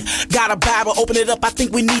need. Got a Bible, open it up, I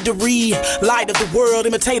think we need to read. Light of the world,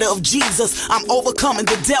 imitator of Jesus. I'm overcoming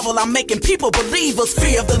the devil, I'm making people believers.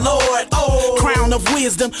 Fear of the Lord, oh, crown of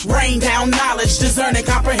wisdom. Rain down knowledge, discerning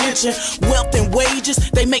comprehension. Wealth and wages,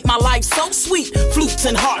 they make my life so sweet. Flutes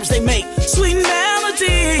and harps, they make sweet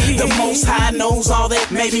melody. The Most High knows all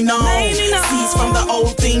that may be known. Sees from the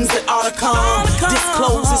old things that ought to come.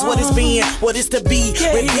 Discloses what is being, what is to be.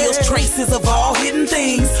 Reveals traces of all hidden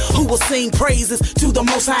things. Who will sing praises to the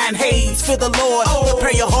Most High in haze. Fear the Lord,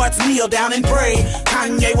 prepare your hearts, kneel down and pray.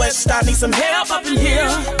 Kanye West, I need some help up in here.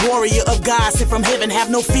 Warrior of God, sent from heaven, have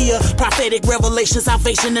no fear. Prophetic revelation,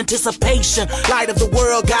 salvation, anticipation. Light of the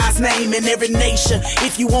world, God's name in every nation.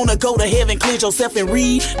 If you wanna go to heaven, cleanse yourself and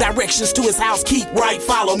read. Directions to his house, keep right,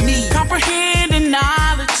 follow me. Comprehending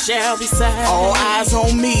knowledge shall be saved. All eyes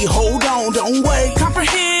on me, hold on, don't wait.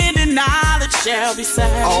 Comprehending knowledge shall be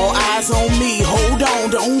saved. All eyes on me, hold on,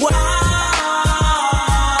 don't wait.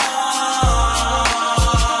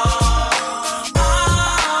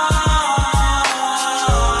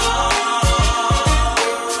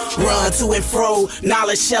 To and fro,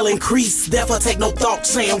 knowledge shall increase. Therefore take no thought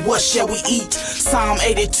saying what shall we eat. Psalm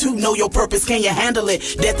 82, know your purpose, can you handle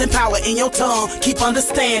it? Death and power in your tongue, keep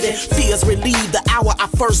understanding. Fears relieved, the hour I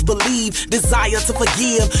first believed. Desire to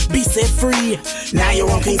forgive, be set free. Now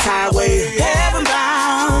you're on King's Highway, heaven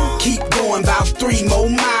bound. Keep going about 3 more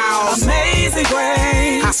miles. Amazing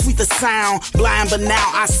grace, how sweet the sound. Blind but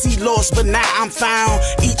now I see, lost but now I'm found.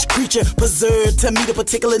 Each creature preserved to meet a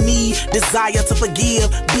particular need. Desire to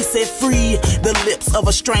forgive, be set free. The lips of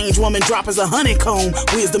a strange woman drop as a honeycomb.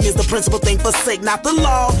 Wisdom is the principal thing, forsake not the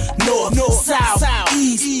law. North, south,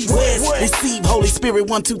 east, west. Receive Holy Spirit,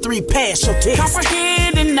 1, 2, 3, pass your test.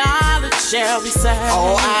 Comprehending knowledge shall be saved.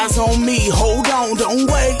 All eyes on me, hold on,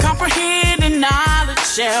 don't wait. Comprehending knowledge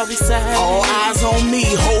shall be saved. All eyes on me,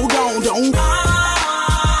 hold on, don't wait.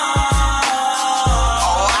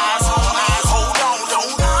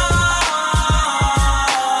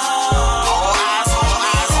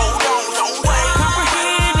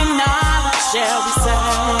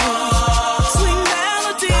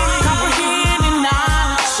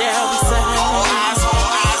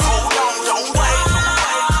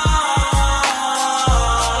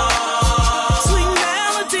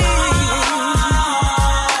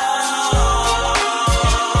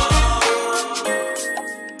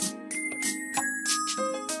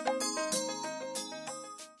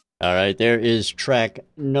 All right, there is track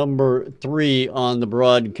number 3 on the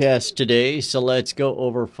broadcast today. So let's go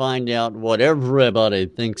over, find out what everybody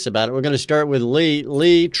thinks about it. We're going to start with Leigh.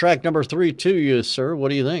 Leigh, track number 3 to you, sir. What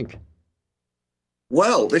do you think?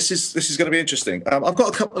 Well, this is going to be interesting. I've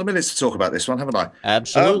got a couple of minutes to talk about this one, haven't I?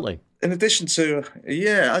 Absolutely. In addition to,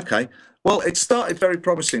 yeah, okay. Well, it started very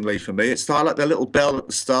promisingly for me. It started like the little bell at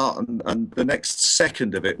the start, and the next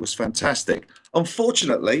second of it was fantastic.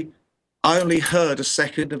 Unfortunately, I only heard a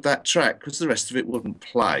second of that track because the rest of it wouldn't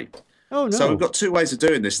play. Oh, no. So we've got 2 ways of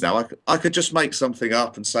doing this now. I could just make something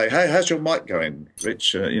up and say, hey, how's your mic going,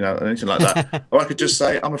 Rich? You know, anything like that. Or I could just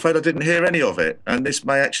say, I'm afraid I didn't hear any of it. And this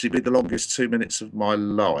may actually be the longest 2 minutes of my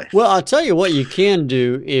life. Well, I'll tell you what you can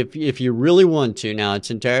do if you really want to. Now,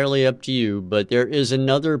 it's entirely up to you, but there is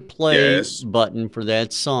another play button for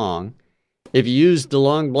that song. If you use the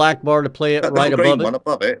long black bar to play it right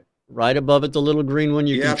above it. Right above it, the little green one,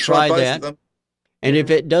 you can try that. And if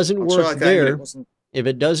it doesn't work there, if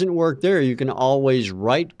it doesn't work there, you can always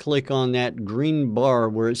right-click on that green bar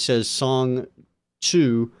where it says Song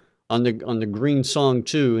 2 on the green Song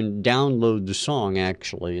 2 and download the song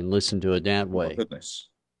actually and listen to it that way. Oh, goodness.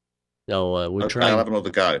 So we'll I'll have another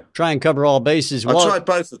go. Try and cover all bases. I tried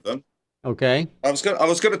both of them. Okay. I was going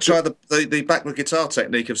to try the backward guitar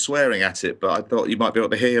technique of swearing at it, but I thought you might be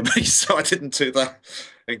able to hear me, so I didn't do that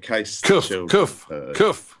in case. Cuff.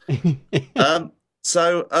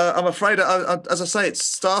 So I'm afraid, as I say, it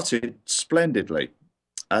started splendidly,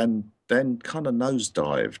 and then kind of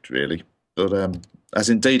nosedived really. But as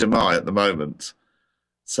indeed am I at the moment.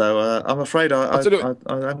 So I'm afraid I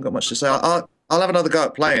haven't got much to say. I'll have another go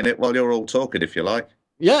at playing it while you're all talking, if you like.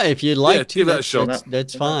 Yeah, if you'd like to, give that a shot.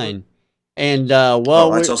 That's fine. And all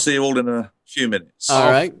right, I'll see you all in a few minutes. All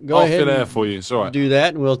right, go ahead. I'll be there for you. It's all right. Do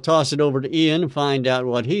that, and we'll toss it over to Ian and find out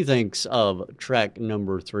what he thinks of track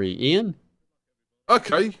number 3. Ian?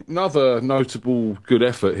 Okay, another notable good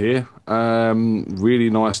effort here. Really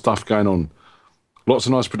nice stuff going on. Lots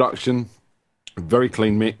of nice production, very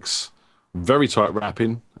clean mix, very tight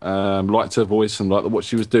rapping. Liked her voice and liked what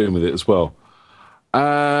she was doing with it as well.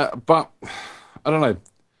 But I don't know,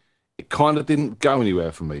 it kind of didn't go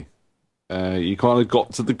anywhere for me. You kind of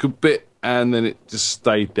got to the good bit and then it just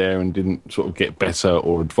stayed there and didn't sort of get better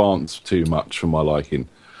or advance too much for my liking.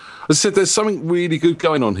 As I said, there's something really good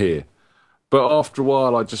going on here, but after a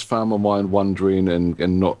while I just found my mind wandering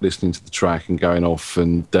and not listening to the track and going off,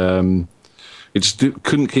 and it just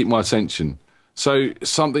couldn't keep my attention. So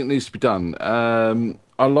something needs to be done.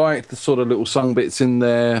 I liked the sort of little sung bits in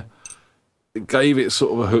there. It gave it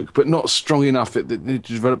sort of a hook, but not strong enough. It needed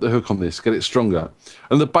to develop the hook on this, get it stronger.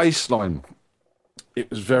 And the bass line, it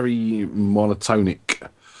was very monotonic.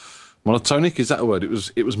 Monotonic, is that a word? It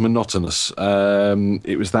was monotonous.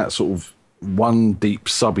 It was that sort of one deep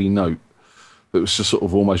subby note that was just sort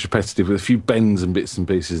of almost repetitive with a few bends and bits and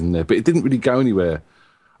pieces in there, but it didn't really go anywhere.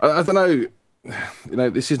 I don't know, you know,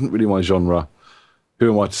 this isn't really my genre.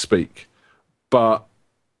 Who am I to speak? But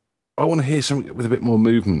I want to hear something with a bit more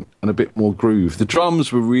movement and a bit more groove. The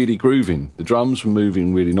drums were really grooving. The drums were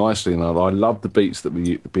moving really nicely, and I loved the beats that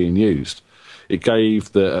were being used. It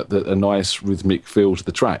gave a nice rhythmic feel to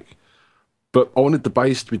the track. But I wanted the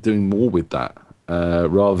bass to be doing more with that,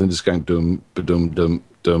 rather than just going dum dum dum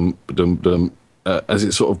dum dum dum, as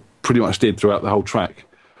it sort of pretty much did throughout the whole track.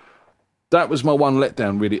 That was my one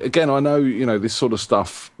letdown, really. Again, I know, you know, this sort of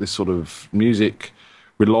stuff, this sort of music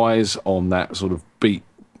relies on that sort of beat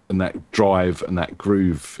and that drive and that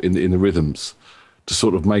groove in the rhythms to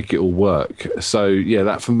sort of make it all work. So yeah,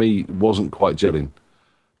 that for me wasn't quite gelling.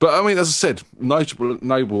 But I mean, as I said,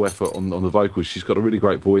 noble effort on the vocals. She's got a really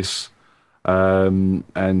great voice,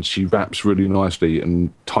 and she raps really nicely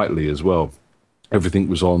and tightly as well. Everything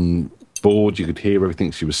was on board. You could hear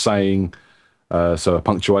everything she was saying. So her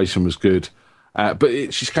punctuation was good.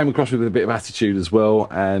 But she came across with a bit of attitude as well,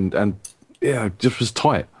 and yeah, just was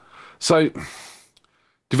tight. So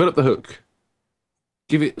develop the hook,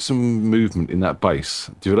 give it some movement in that bass,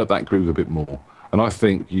 develop that groove a bit more, and I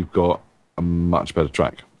think you've got a much better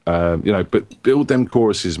track. You know, but build them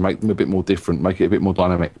choruses, make them a bit more different, make it a bit more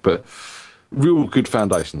dynamic, but real good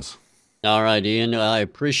foundations. All right, Ian, I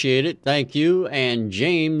appreciate it. Thank you. And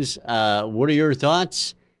James, what are your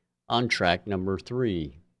thoughts on track number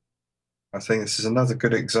 3? I think this is another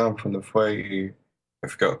good example of where you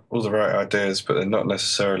have got all the right ideas, but they're not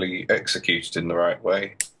necessarily executed in the right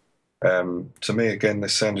way. To me, again,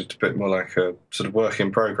 this sounded a bit more like a sort of work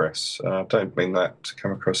in progress. I don't mean that to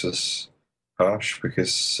come across as harsh,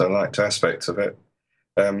 because I liked aspects of it.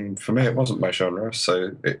 For me, it wasn't my genre,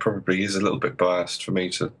 so it probably is a little bit biased for me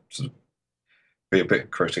to sort of be a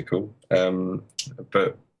bit critical.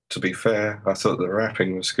 But to be fair, I thought the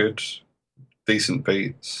rapping was good, decent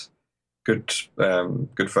beats, good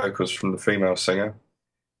vocals from the female singer,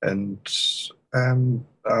 and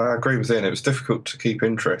I agree with Ian. It was difficult to keep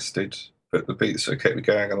interested, but the beats that kept me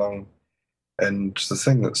going along. And the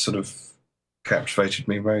thing that sort of captivated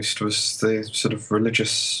me most was the sort of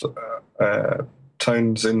religious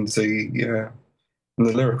tones in the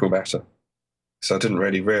lyrical matter. So I didn't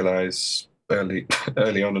really realise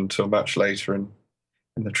early on until much later in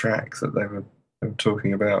the track that they were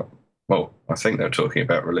talking about. Well, I think they were talking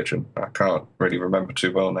about religion. I can't really remember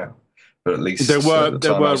too well now, but at least there were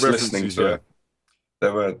references.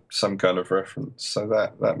 There were some kind of reference, so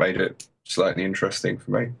that made it slightly interesting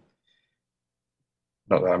for me.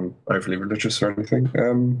 Not that I'm overly religious or anything.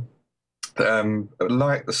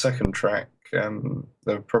 Like the second track, there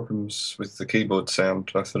were problems with the keyboard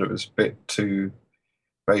sound. I thought it was a bit too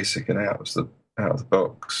basic and out of the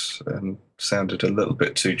box, and sounded a little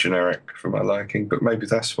bit too generic for my liking. But maybe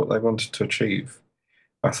that's what they wanted to achieve.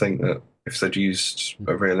 I think that if they'd used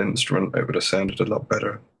a real instrument, it would have sounded a lot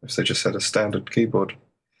better if they just had a standard keyboard.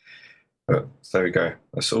 But there we go.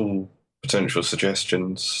 That's all potential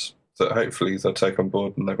suggestions that hopefully they'll take on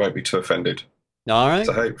board and they won't be too offended. All right.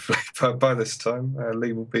 So hopefully by this time,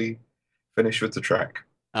 Leigh will be finished with the track.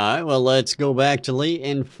 All right, well, let's go back to Leigh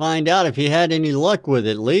and find out if you had any luck with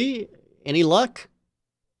it. Leigh, any luck?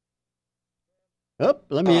 Oh,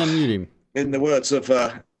 let me unmute him. In the words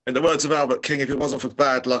of Albert King, if it wasn't for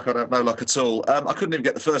bad luck, I'd have no luck at all. I couldn't even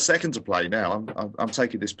get the first second to play. Now I'm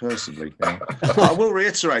taking this personally. I will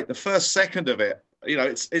reiterate the first second of it. You know,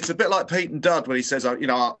 it's a bit like Pete and Dud when he says, you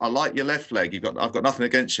know, I like your left leg. I've got nothing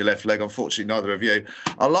against your left leg. Unfortunately, neither of you.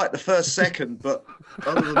 I like the first second, but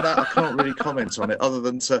other than that, I can't really comment on it. Other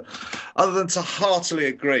than to heartily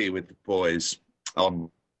agree with the boys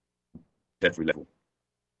on every level.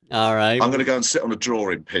 All right. I'm going to go and sit on a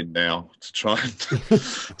drawing pin now to try and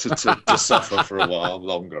to suffer for a while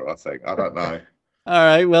longer, I think. I don't know. All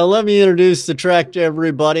right. Well, let me introduce the track to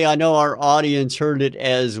everybody. I know our audience heard it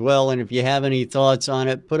as well. And if you have any thoughts on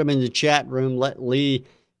it, put them in the chat room. Let Leigh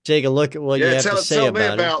take a look at what you have to say about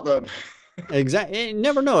it. Tell me about them. Exactly. You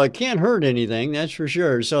never know. It can't hurt anything. That's for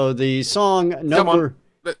sure. So the song number...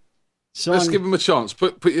 Let's give him a chance.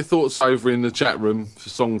 Put your thoughts over in the chat room for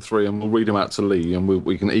song 3, and we'll read them out to Lee,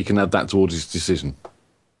 and he can add that towards his decision.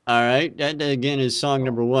 All right. That, again, is song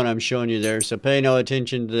number 1 I'm showing you there, so pay no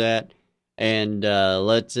attention to that. And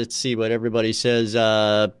let's see what everybody says.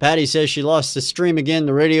 Patty says she lost the stream again.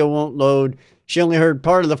 The radio won't load. She only heard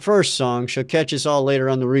part of the first song. She'll catch us all later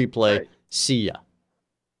on the replay. Right. See ya.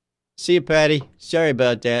 See ya, Patty. Sorry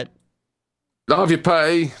about that. Love you,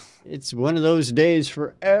 Patty. It's one of those days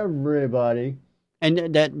for everybody.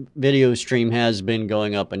 And that video stream has been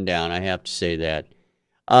going up and down. I have to say that.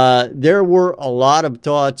 There were a lot of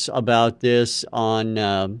thoughts about this on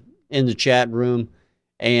in the chat room.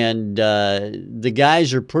 And the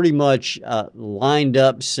guys are pretty much lined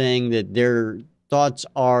up saying that their thoughts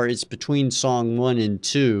are it's between song 1 and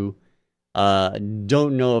 2.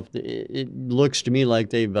 Don't know if it looks to me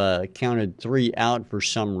like they've counted 3 out for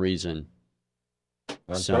some reason.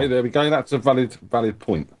 Okay, so, there we go. That's a valid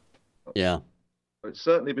point. Yeah. It's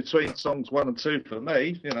certainly between songs 1 and 2 for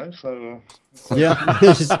me, you know. So yeah,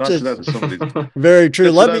 nice very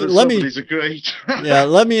true. Let me agreed. Yeah,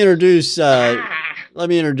 let me introduce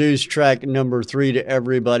track number 3 to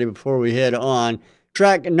everybody before we head on.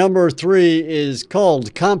 Track number 3 is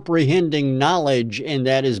called Comprehending Knowledge, and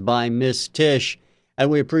that is by Miss Tish. And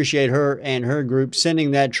we appreciate her and her group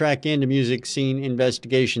sending that track into Music Scene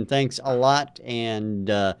Investigation. Thanks a lot. And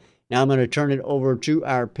now I'm going to turn it over to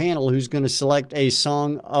our panel, who's going to select a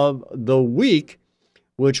song of the week,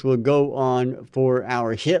 which will go on for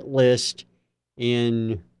our hit list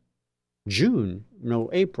in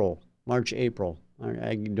March, April.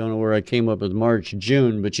 I don't know where I came up with March,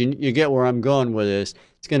 June, but you get where I'm going with this.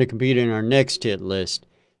 It's going to compete in our next hit list.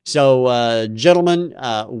 So, gentlemen,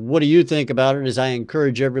 what do you think about it? As I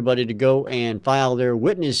encourage everybody to go and file their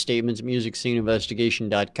witness statements at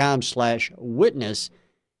musicsceneinvestigation.com/witness.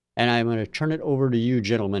 And I'm going to turn it over to you,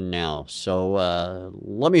 gentlemen, now. So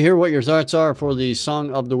let me hear what your thoughts are for the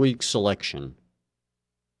Song of the Week selection.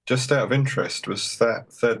 Just out of interest, was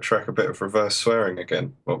that third track a bit of reverse swearing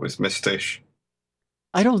again? What was Miss Tish?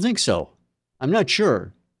 I don't think so. I'm not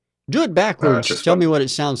sure. Do it backwards. Tell me what it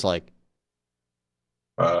sounds like.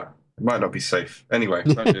 It might not be safe. Anyway,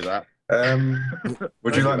 don't do that.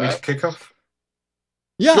 Would you like me to kick off?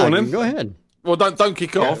 Yeah, go ahead. Well, don't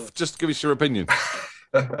kick off. Just give us your opinion.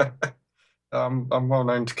 I'm well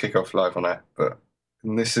known to kick off live on air, but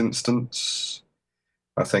in this instance,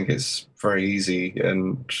 I think it's very easy,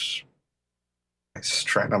 and it's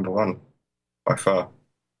track number 1 by far.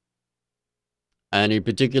 Any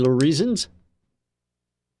particular reasons?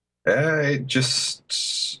 It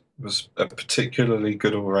just was a particularly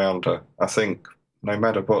good all-rounder. I think no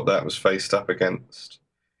matter what that was faced up against,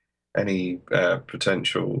 any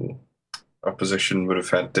potential opposition would have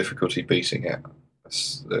had difficulty beating it.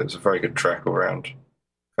 It was a very good track all round.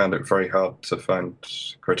 Found it very hard to find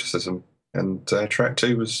criticism, and track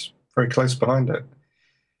 2 was very close behind it.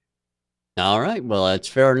 All right, well, that's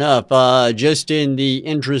fair enough. Just in the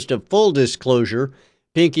interest of full disclosure,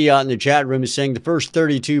 Pinky out in the chat room is saying the first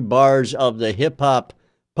 32 bars of the hip-hop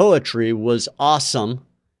poetry was awesome.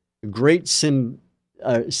 Great syllabic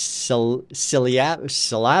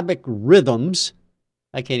rhythms.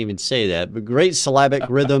 I can't even say that, but great syllabic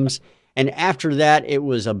rhythms. And after that, it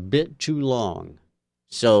was a bit too long.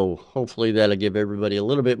 So hopefully that'll give everybody a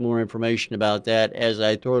little bit more information about that as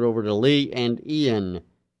I throw it over to Lee and Ian.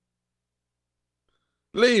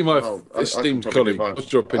 Lee, my esteemed colleague,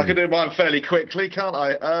 what's your opinion? I can do mine fairly quickly, can't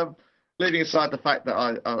I? Leaving aside the fact that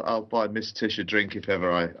I'll buy Miss Tish a drink if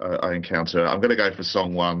ever I encounter her, I'm going to go for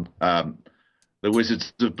song 1. The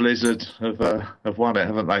Wizards of Blizzard have won it,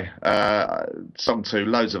 haven't they? Song 2,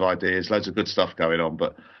 loads of ideas, loads of good stuff going on,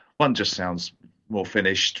 but 1 just sounds more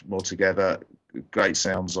finished, more together, great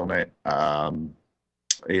sounds on it.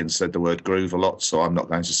 Ian said the word groove a lot, so I'm not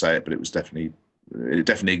going to say it, but it definitely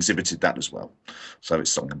exhibited that as well. So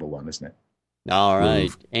it's song number 1, isn't it? All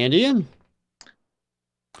right. And Ian?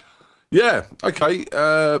 Yeah, okay.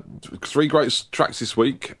 3 great tracks this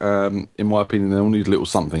week. In my opinion, they all need a little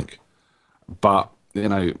something. But, you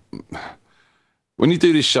know, when you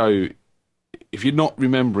do this show, if you're not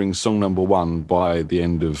remembering song number 1 by the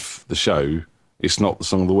end of the show, it's not the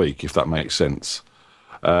song of the week, if that makes sense.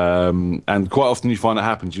 And quite often you find it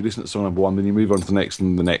happens. You listen to song number 1, then you move on to the next,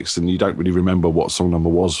 and you don't really remember what song number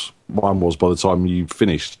 1 was by the time you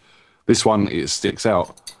finished. This one, it sticks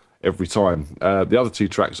out every time. The other 2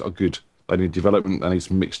 tracks are good. They need development, they need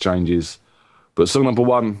some mix changes. But song number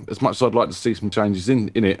 1, as much as I'd like to see some changes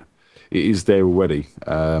in it, it is there already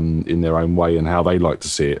in their own way and how they like to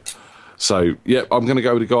see it. So, yeah, I'm going to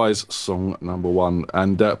go with the guys' song number 1.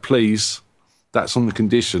 And please, that's on the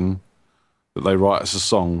condition that they write us a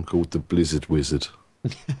song called The Blizzard Wizard.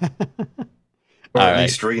 Or at right.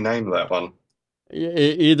 least rename that one.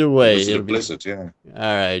 Either way. Blizzard it'll of be- Blizzard, yeah.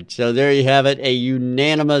 All right. So there you have it. A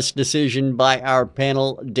unanimous decision by our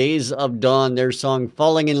panel. Days of Dawn, their song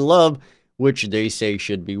Falling in Love, which they say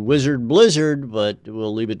should be Wizard Blizzard, but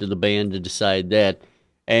we'll leave it to the band to decide that.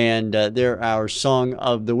 And they're our song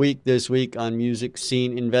of the week this week on Music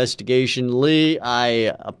Scene Investigation. Leigh,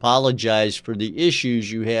 I apologize for the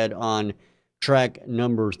issues you had on track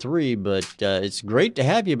number 3, but it's great to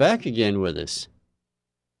have you back again with us.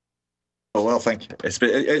 Oh, well, thank you. It's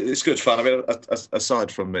good fun. I mean, aside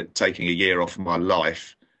from it taking a year off of my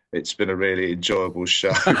life, it's been a really enjoyable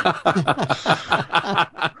show.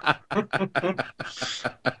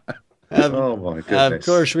 Oh my goodness! Of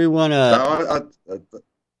course, we want to. No,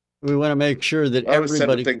 We want to make sure that I always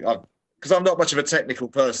everybody. think because I'm not much of a technical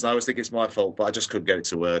person. I always think it's my fault, but I just couldn't get it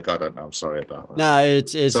to work. I don't know. I'm sorry about that. No,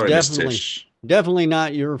 it's Sorry, Miss definitely Tish. definitely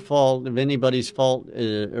not your fault. If anybody's fault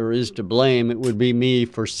or is to blame, it would be me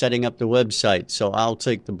for setting up the website. So I'll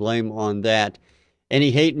take the blame on that.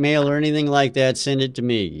 Any hate mail or anything like that, send it to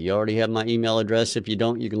me. You already have my email address. If you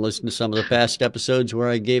don't, you can listen to some of the past episodes where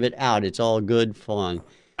I gave it out. It's all good fun.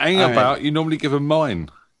 Ain't All about right. you normally give them mine.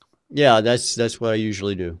 Yeah, that's what I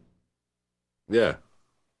usually do. Yeah.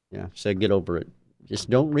 Yeah, so get over it. Just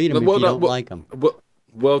don't read them Well, if you no, don't well- like them.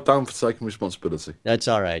 Well done for taking responsibility. That's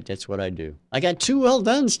all right. That's what I do. I got 2 well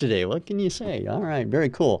dones today. What can you say? All right. Very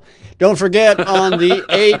cool. Don't forget, on the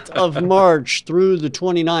 8th of March through the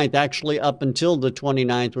 29th, actually up until the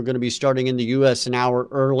 29th, we're going to be starting in the U.S. an hour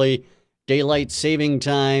early. Daylight saving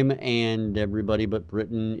time, and everybody but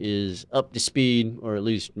Britain is up to speed, or at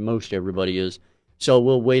least most everybody is. So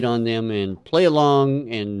we'll wait on them and play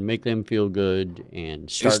along and make them feel good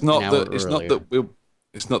and start It's not an hour that. It's earlier. not that we'll.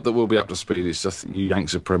 It's not that we'll be up to speed. It's just that you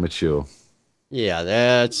Yanks are premature. Yeah,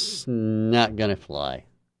 that's not going to fly.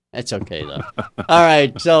 That's okay, though. All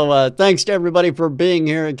right, so thanks to everybody for being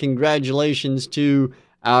here, and congratulations to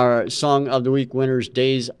our Song of the Week winners,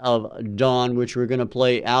 Days of Dawn, which we're going to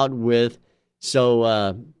play out with.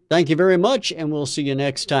 So thank you very much, and we'll see you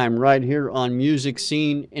next time right here on Music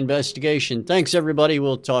Scene Investigation. Thanks, everybody.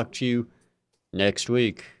 We'll talk to you next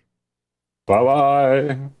week.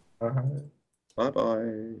 Bye-bye.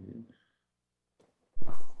 Bye-bye.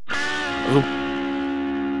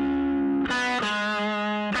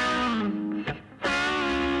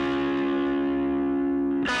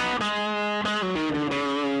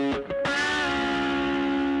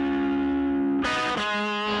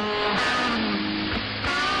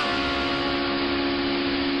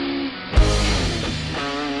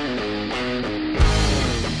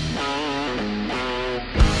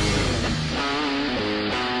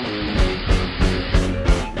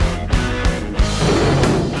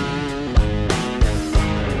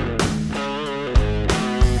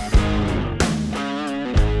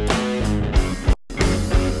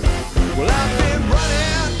 Well, I've been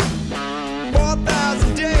running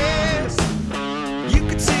 4,000 days. You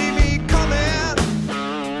could see me coming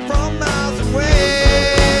from miles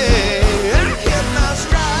away. I hit my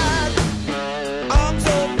stride, arms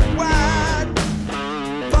open wide,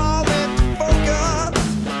 fall into focus.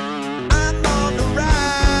 I'm on the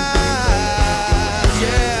rise,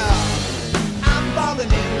 yeah. I'm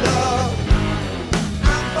falling in love.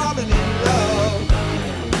 I'm falling in love.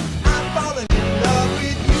 I'm falling in love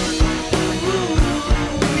with you,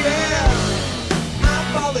 yeah. I'm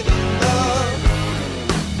falling in love.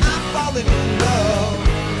 I'm falling in love.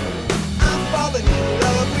 I'm falling in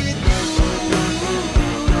love with you,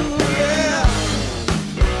 yeah.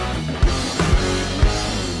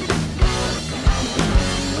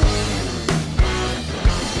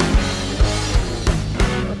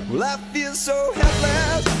 Well, I feel so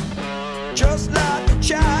helpless, just like a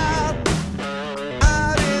child.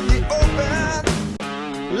 Out in the open,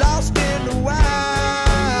 lost in the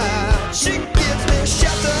wild. She gives me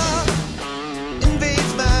shelter,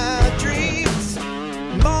 invades my dreams.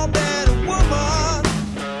 More than a woman,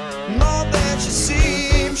 more than she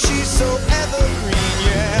seems. She's so evergreen,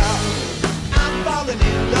 yeah. I'm falling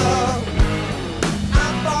in love.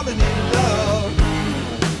 I'm falling in love.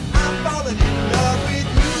 I'm falling in love with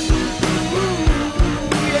you,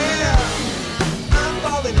 yeah. I'm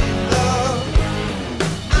falling in love.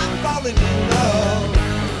 I'm falling in love.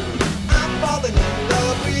 I'm falling in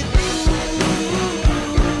love with you,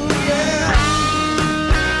 yeah.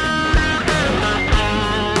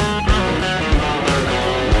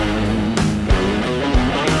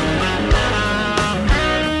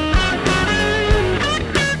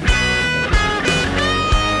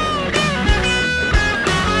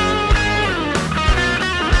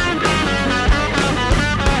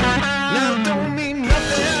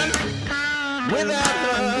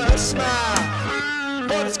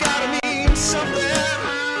 something